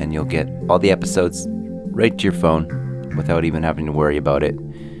 and you'll get all the episodes right to your phone without even having to worry about it.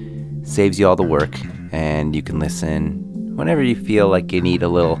 Saves you all the work, and you can listen whenever you feel like you need a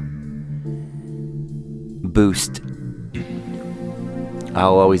little boost.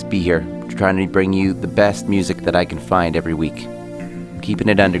 I'll always be here trying to bring you the best music that I can find every week, keeping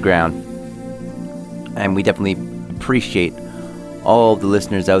it underground. And we definitely appreciate all the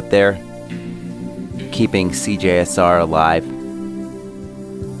listeners out there keeping CJSR alive.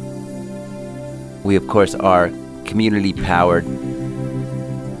 We, of course, are community-powered,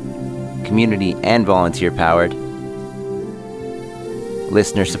 community and volunteer-powered,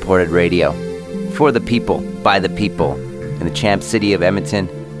 listener-supported radio for the people, by the people, in the champ city of Edmonton,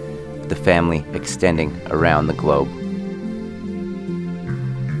 with the family extending around the globe.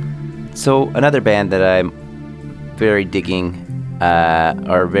 So another band that I'm very digging,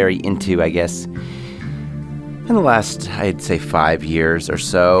 or very into, I guess, in the last, I'd say 5 years or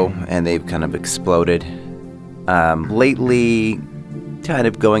so, and they've kind of exploded. Lately, kind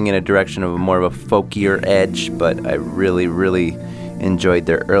of going in a direction of more of a folkier edge, but I really, really enjoyed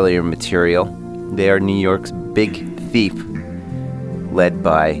their earlier material. They are New York's Big Thief, led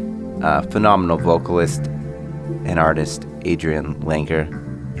by phenomenal vocalist and artist Adrienne Lenker.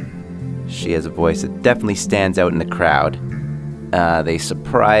 She has a voice that definitely stands out in the crowd. They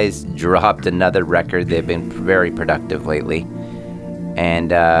surprise dropped another record. They've been very productive lately.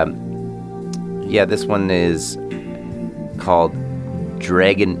 And yeah, this one is called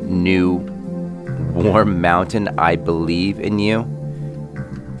Dragon New Warm Mountain, I Believe in You.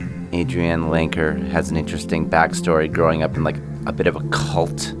 Adrienne Lenker has an interesting backstory, growing up in like a bit of a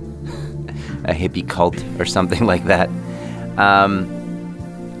cult, a hippie cult or something like that.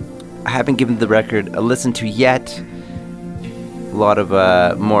 I haven't given the record a listen to yet. A lot of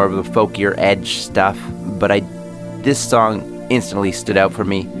more of the folkier edge stuff, but this song instantly stood out for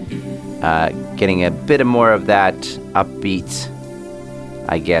me, getting a bit of more of that upbeat,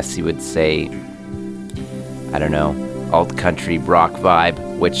 I guess you would say, I don't know, alt country rock vibe,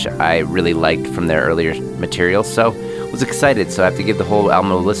 which I really liked from their earlier material, so was excited. So I have to give the whole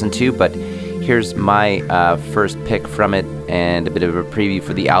album a listen to, but here's my first pick from it and a bit of a preview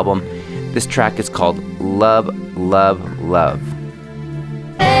for the album. This track is called Love Love, Love.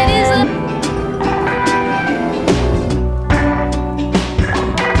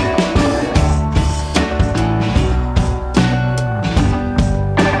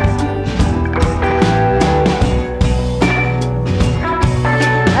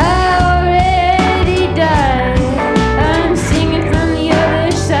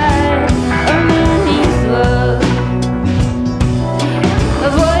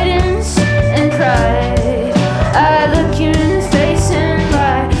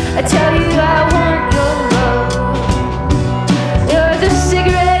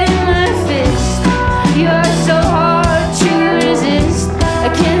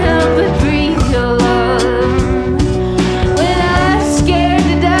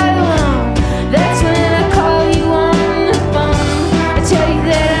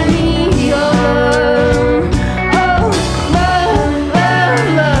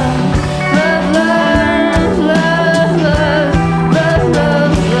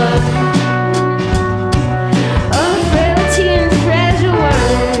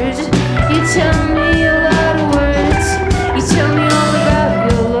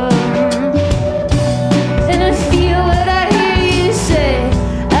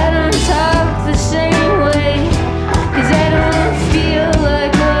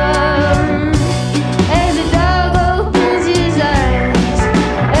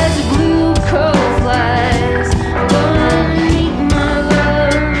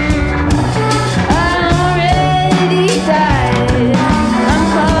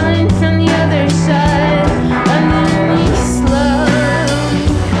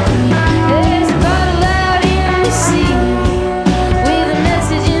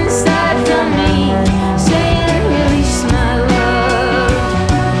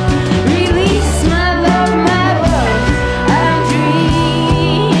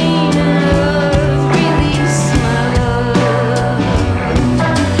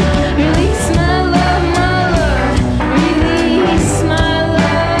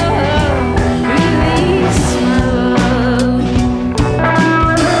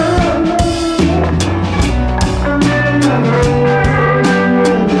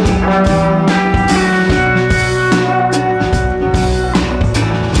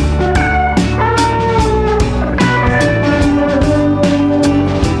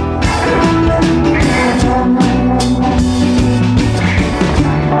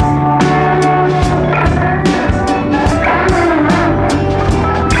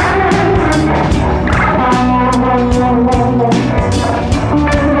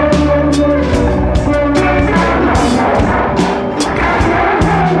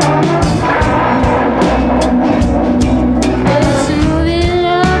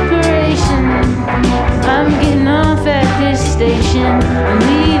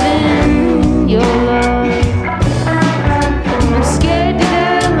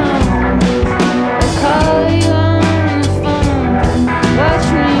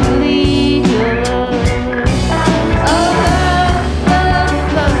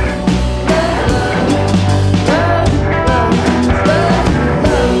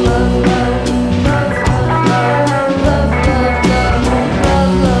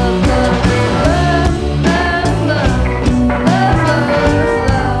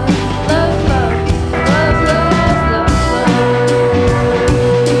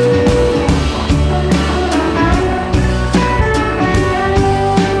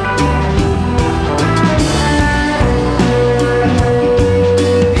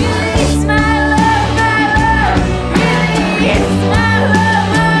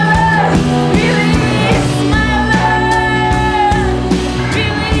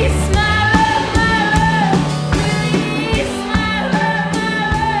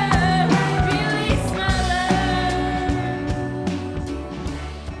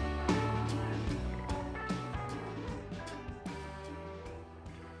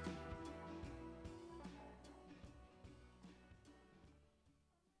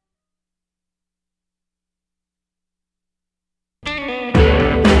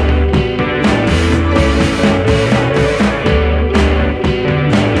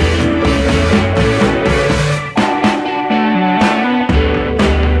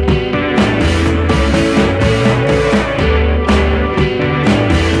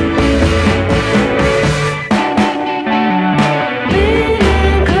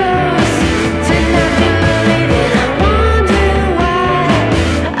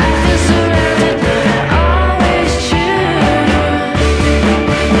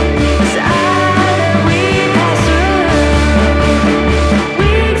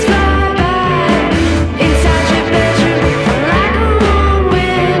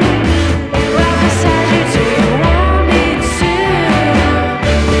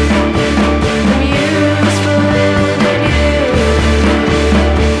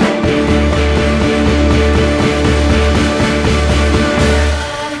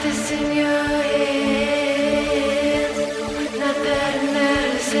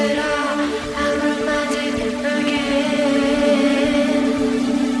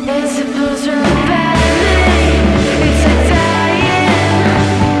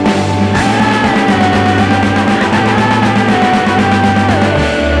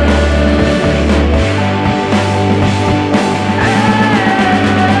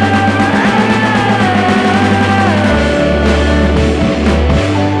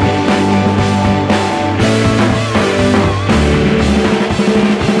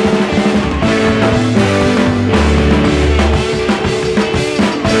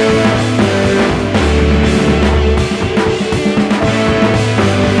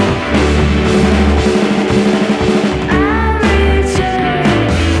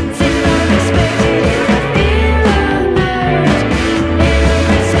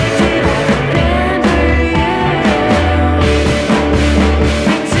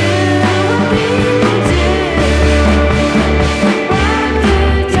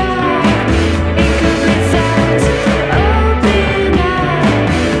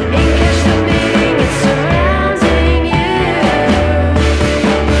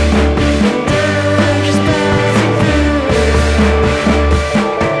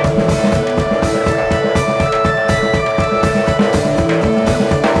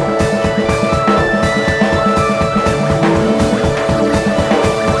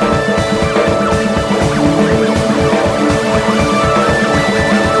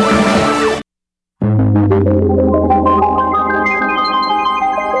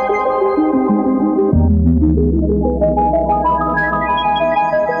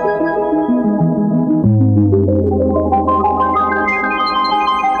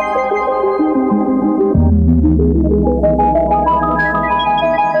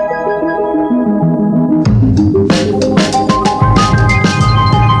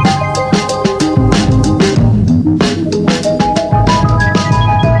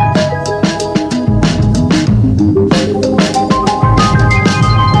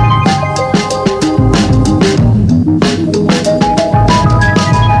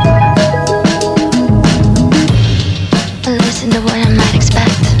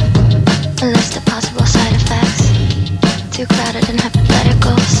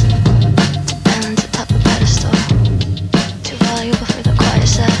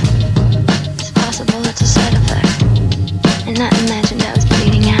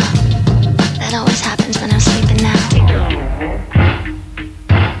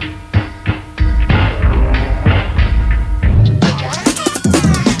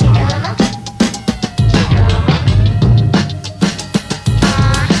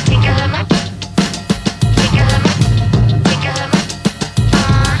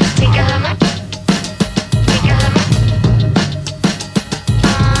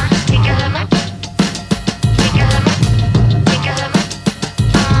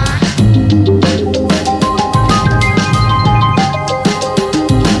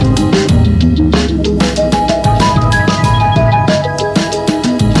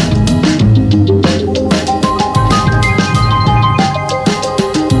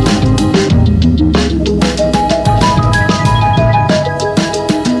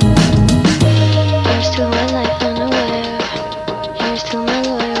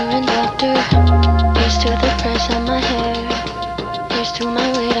 doctor. Here's to the price of my hair. Here's to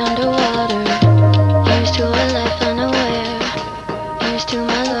my weight underwater. Here's to a life unaware. Here's to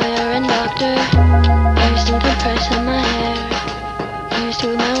my lawyer and doctor. Here's to the price of my hair. Here's to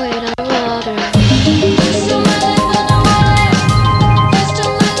my weight underwater. Here's to my life underwater. Here's to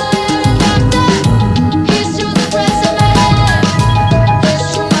my lawyer and doctor. Here's to the price of my hair. Here's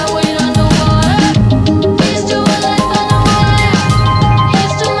to my weight underwater. Here's to a life underwater.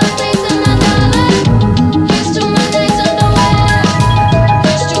 Here's to my face and my dollar. Here's to my days underwater.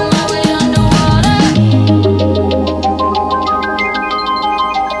 Here's to my weight underwater.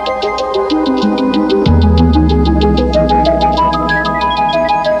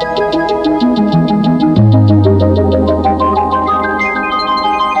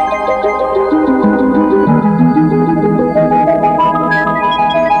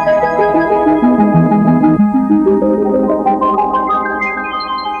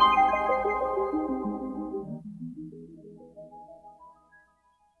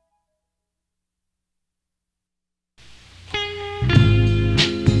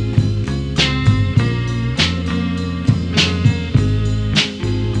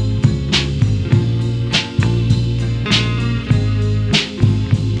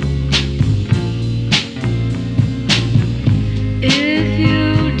 If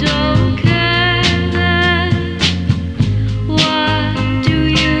you don't care, then why do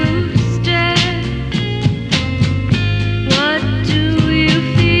you stare? What do you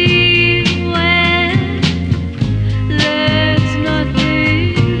feel when there's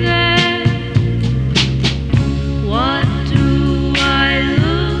nothing there? What do I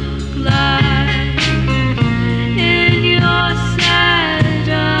look like in your sad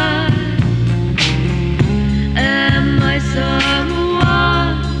eyes? Am I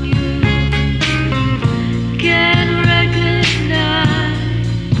someone you can recognize?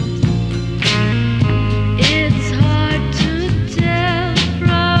 It's hard to tell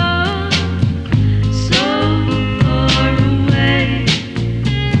from so far away.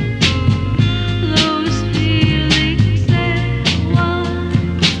 Those feelings that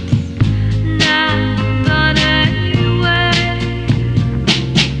once now gone anyway.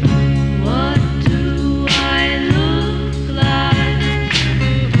 What do I look like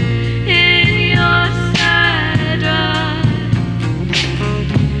in your sad eyes?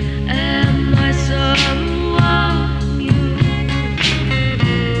 Am I someone you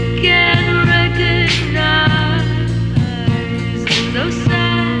can recognize in those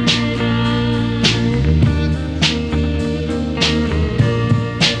sad eyes?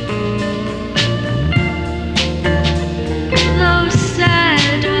 Those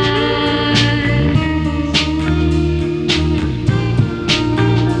sad eyes.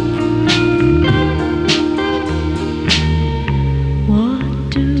 What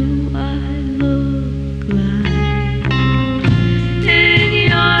do I look like in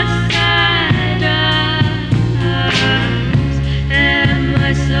your sad eyes? Am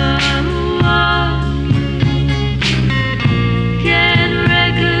I someone you can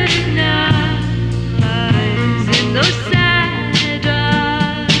recognize in those sad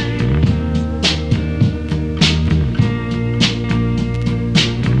eyes?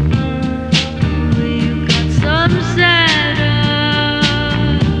 You got some sad eyes.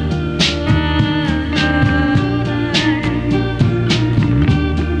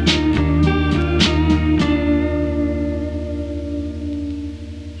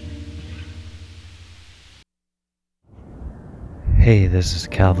 Hey, this is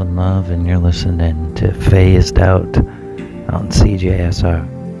Calvin Love, and you're listening to Phased Out on CJSR.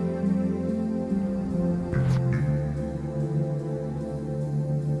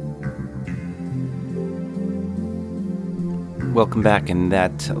 Welcome back, and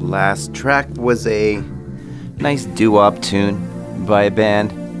that last track was a nice doo-wop tune by a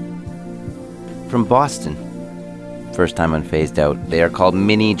band from Boston. First time on Phased Out. They are called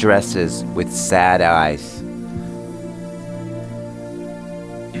Mini Dresses with Sad Eyes.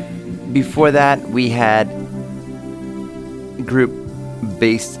 Before that, we had a group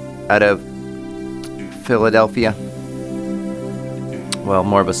based out of Philadelphia. Well,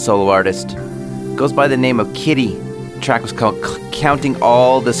 more of a solo artist. Goes by the name of Kitty. The track was called Counting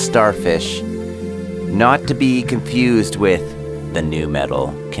All the Starfish. Not to be confused with the nu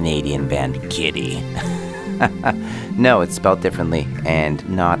metal Canadian band Kitty. No, it's spelled differently and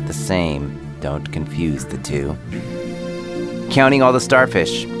not the same. Don't confuse the two. Counting All the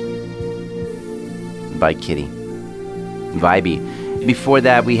Starfish by Kitty. Vibey. Before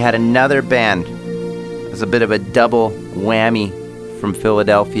that, we had another band. It was a bit of a double whammy from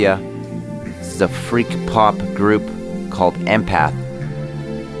Philadelphia. This is a freak pop group called Empath.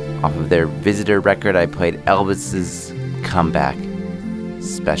 Off of their Visitor record, I played Elvis's Comeback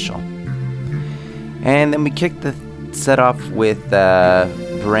Special. And then we kicked the set off with a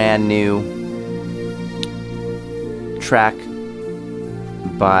brand new track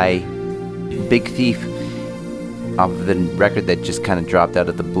by Big Thief off of the record that just kind of dropped out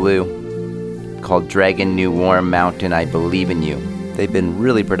of the blue, called Dragon New Warm Mountain, I Believe in You. They've been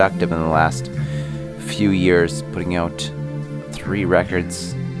really productive in the last few years, putting out 3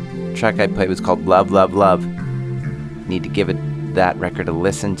 records. The track I played was called Love, Love, Love. Need to give that record a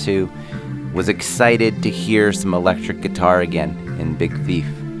listen to. Was excited to hear some electric guitar again in Big Thief.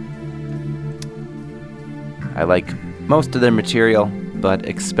 I like most of their material, but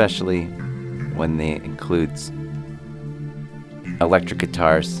especially when it includes electric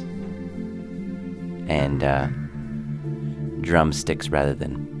guitars and drumsticks rather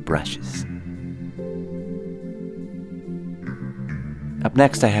than brushes. Up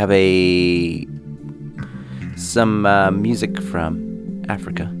next I have some music from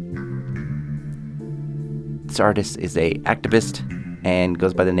Africa. This artist is a activist and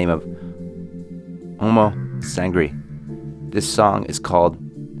goes by the name of Homo Sangri. This song is called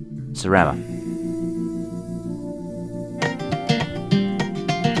Sarama.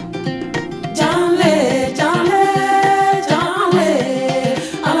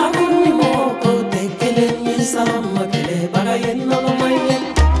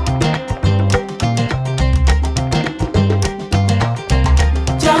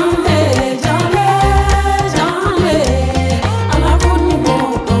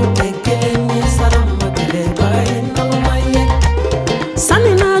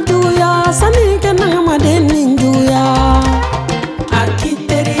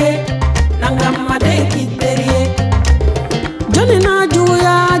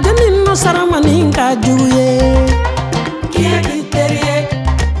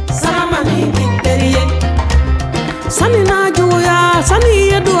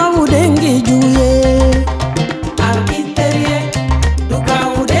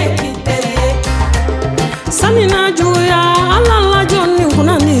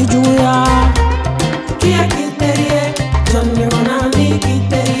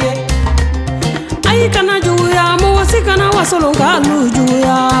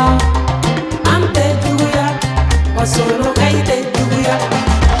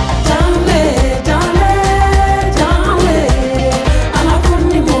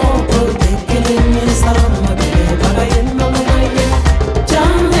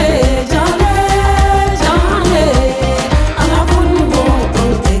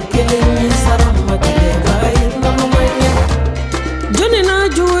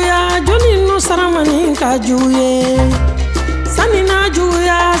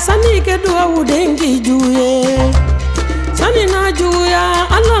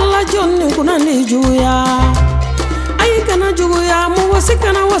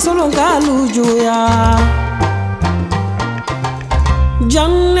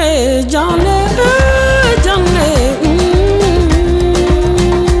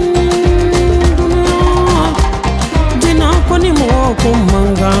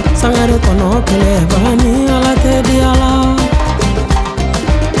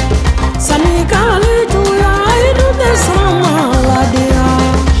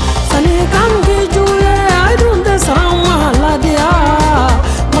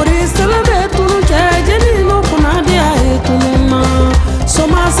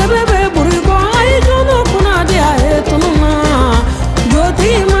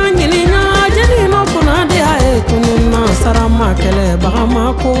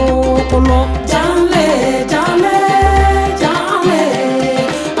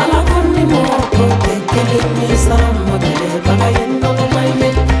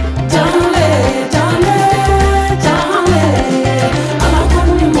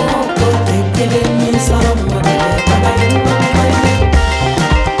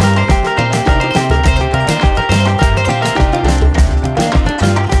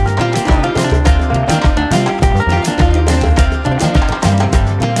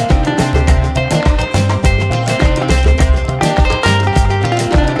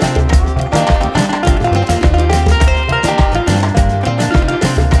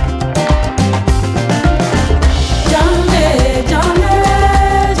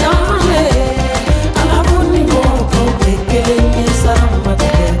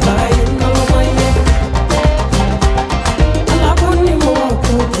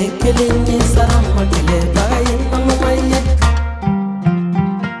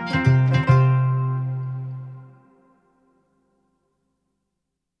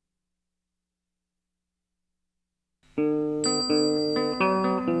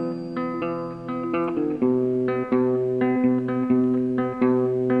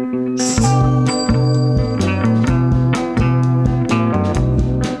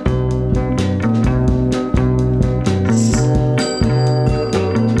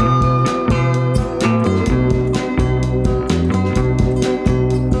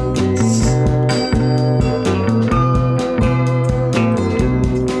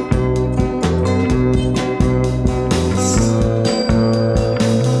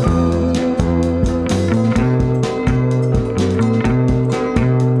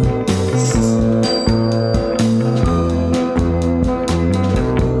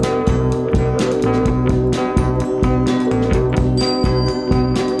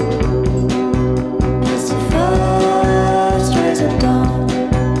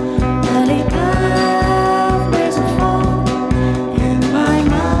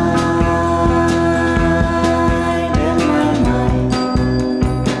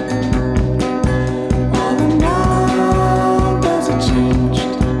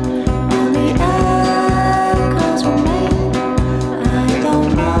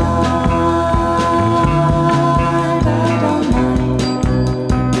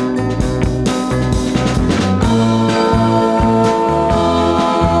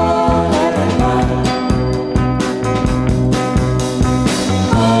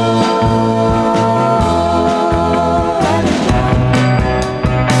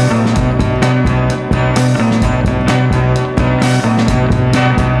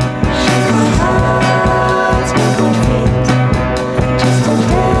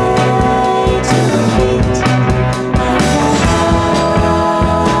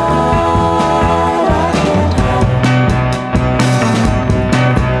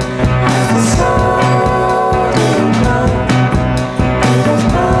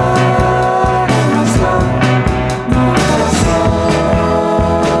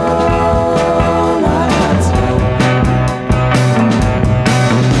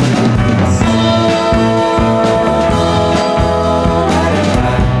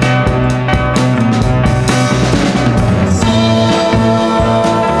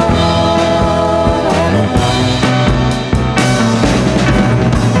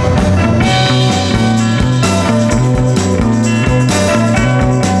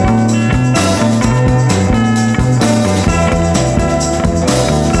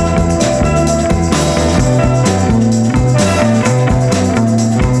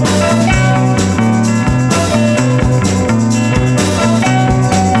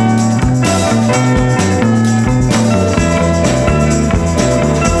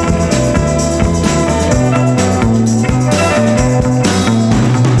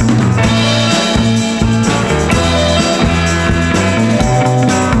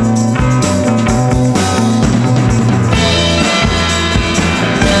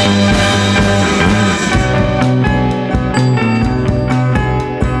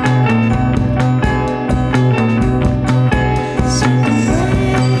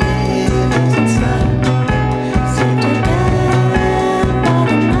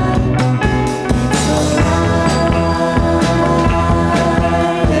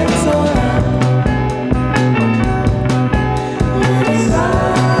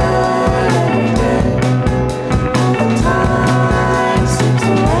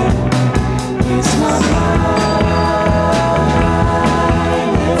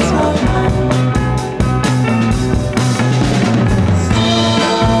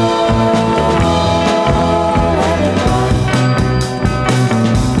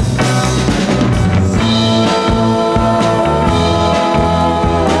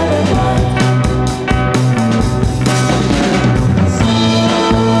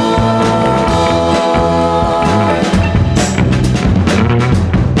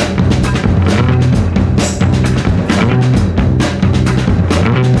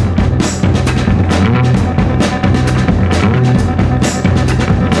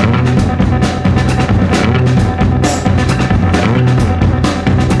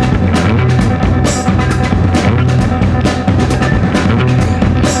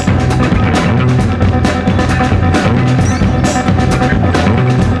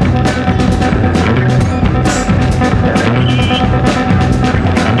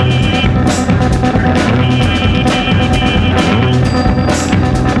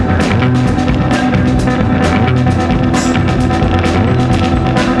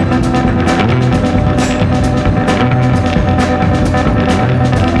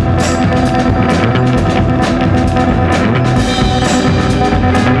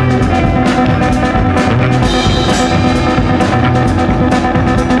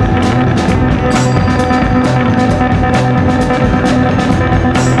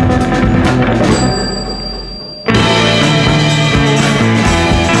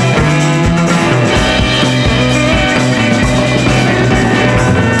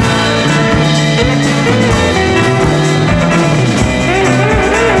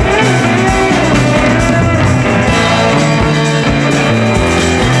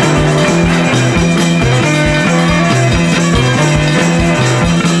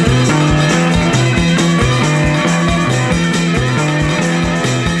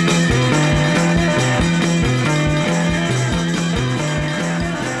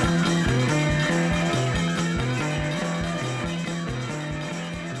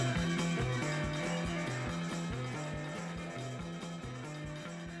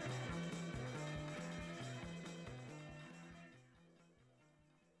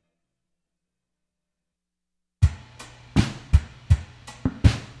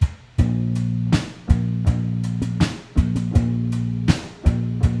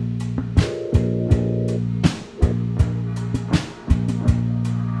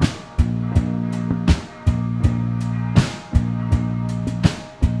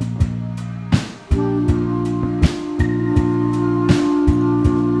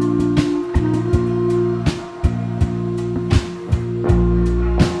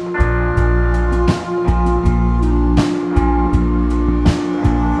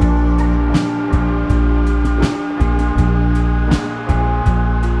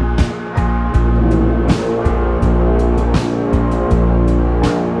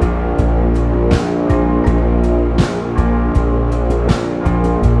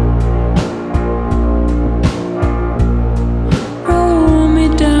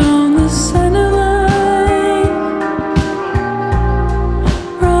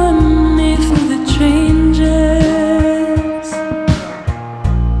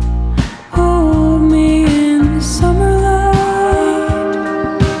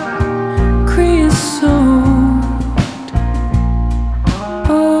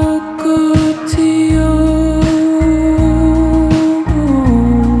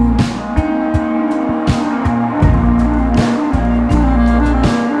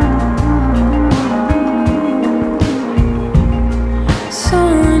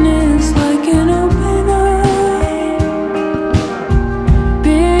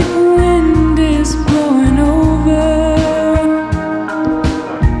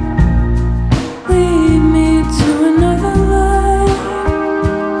 Leave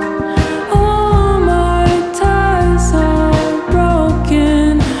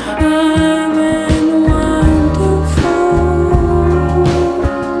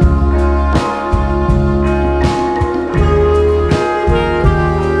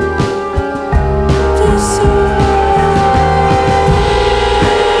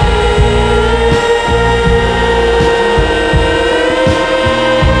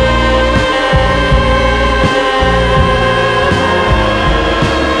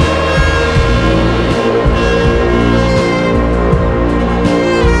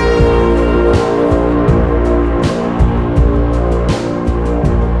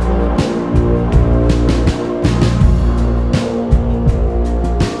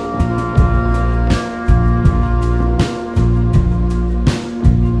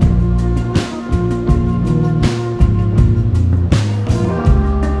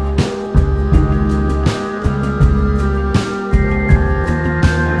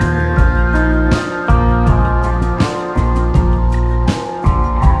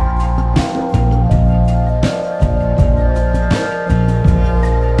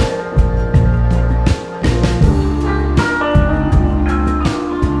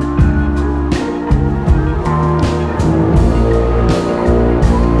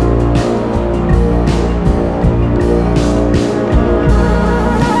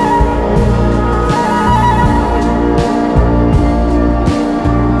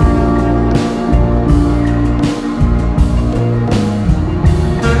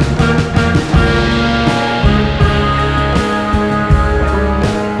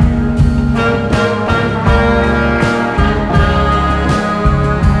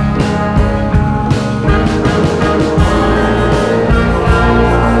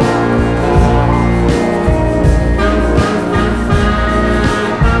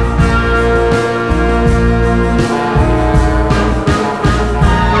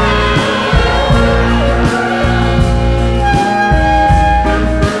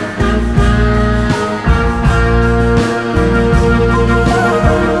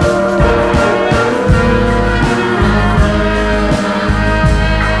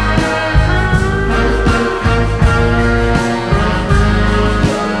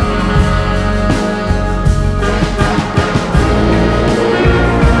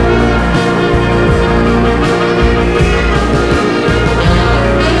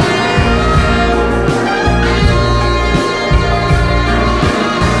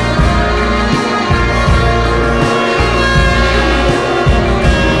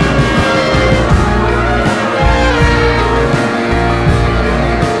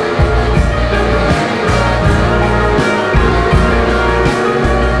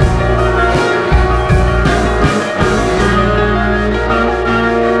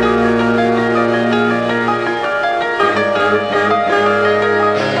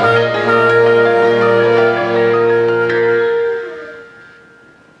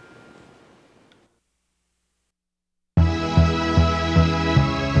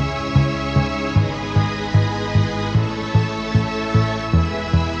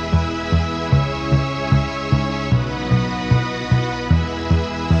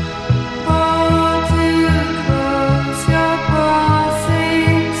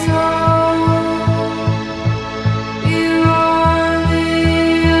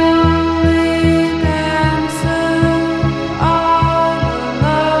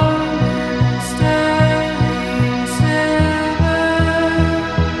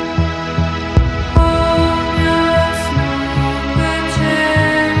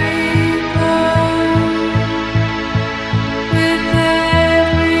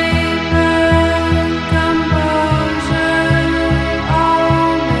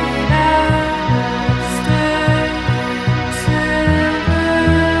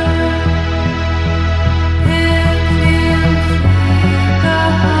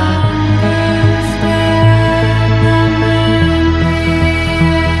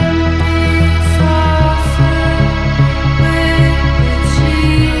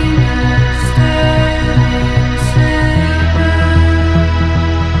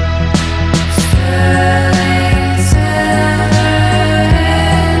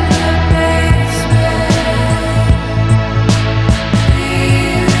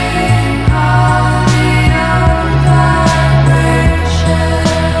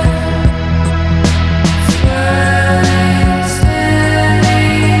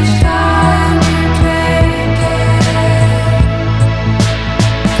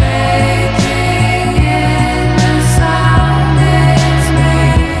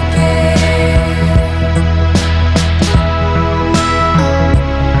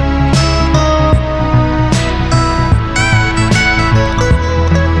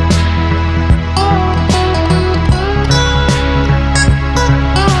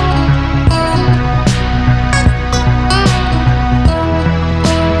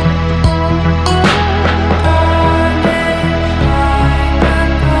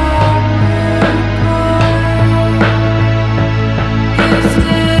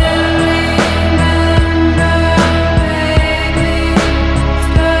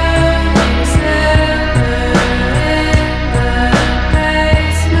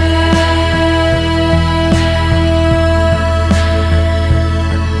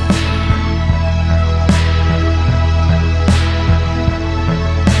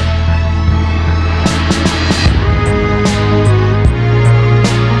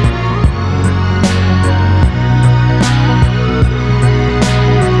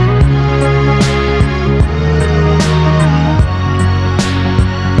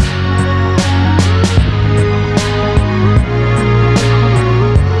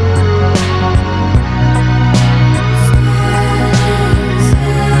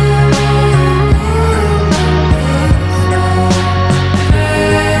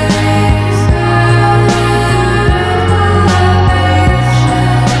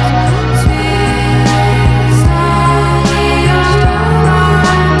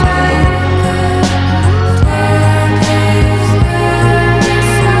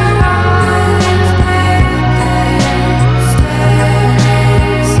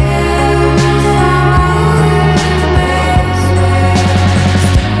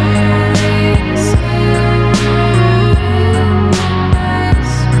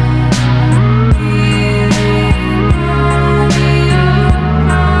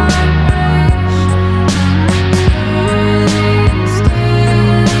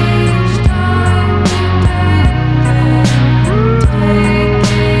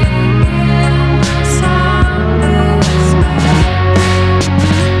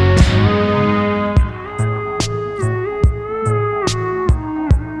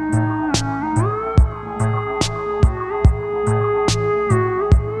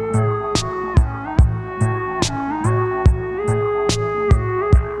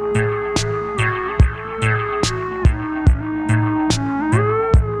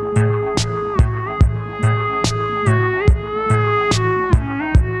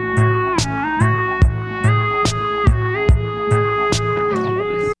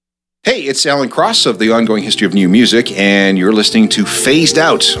it's Alan Cross of the Ongoing History of New Music, and you're listening to Phased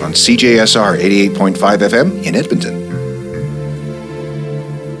Out on CJSR 88.5 FM in Edmonton.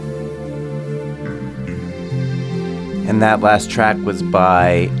 And that last track was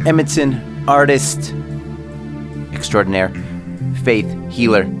by Edmonton artist extraordinaire Faith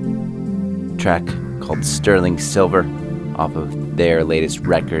Healer, track called Sterling Silver off of their latest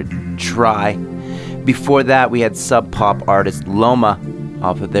record, Try. Before that, we had Sub Pop artist Loma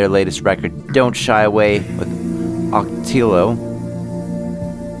off of their latest record, Don't Shy Away, with Octotillo.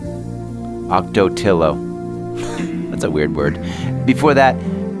 That's a weird word. Before that,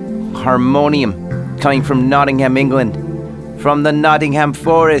 Harmonium, coming from Nottingham, England, from the Nottingham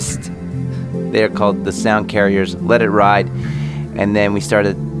Forest. They're called the Sound Carriers, Let It Ride. And then we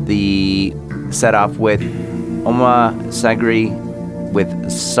started the set off with Oma Sagri with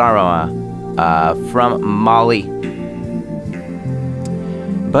Sarama from Mali.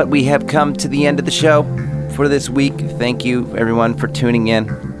 But we have come to the end of the show for this week. Thank you, everyone, for tuning in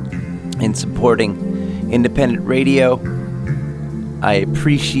and supporting independent radio. I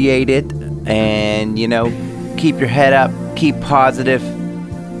appreciate it. And, keep your head up, keep positive,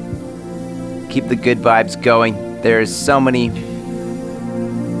 keep the good vibes going. There's so many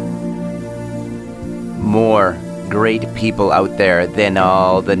more great people out there than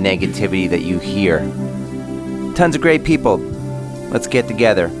all the negativity that you hear. Tons of great people. Let's get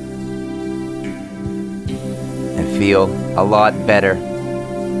together and feel a lot better.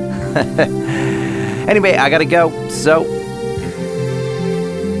 Anyway, I gotta go. So,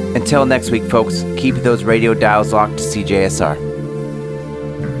 until next week, folks, keep those radio dials locked to CJSR.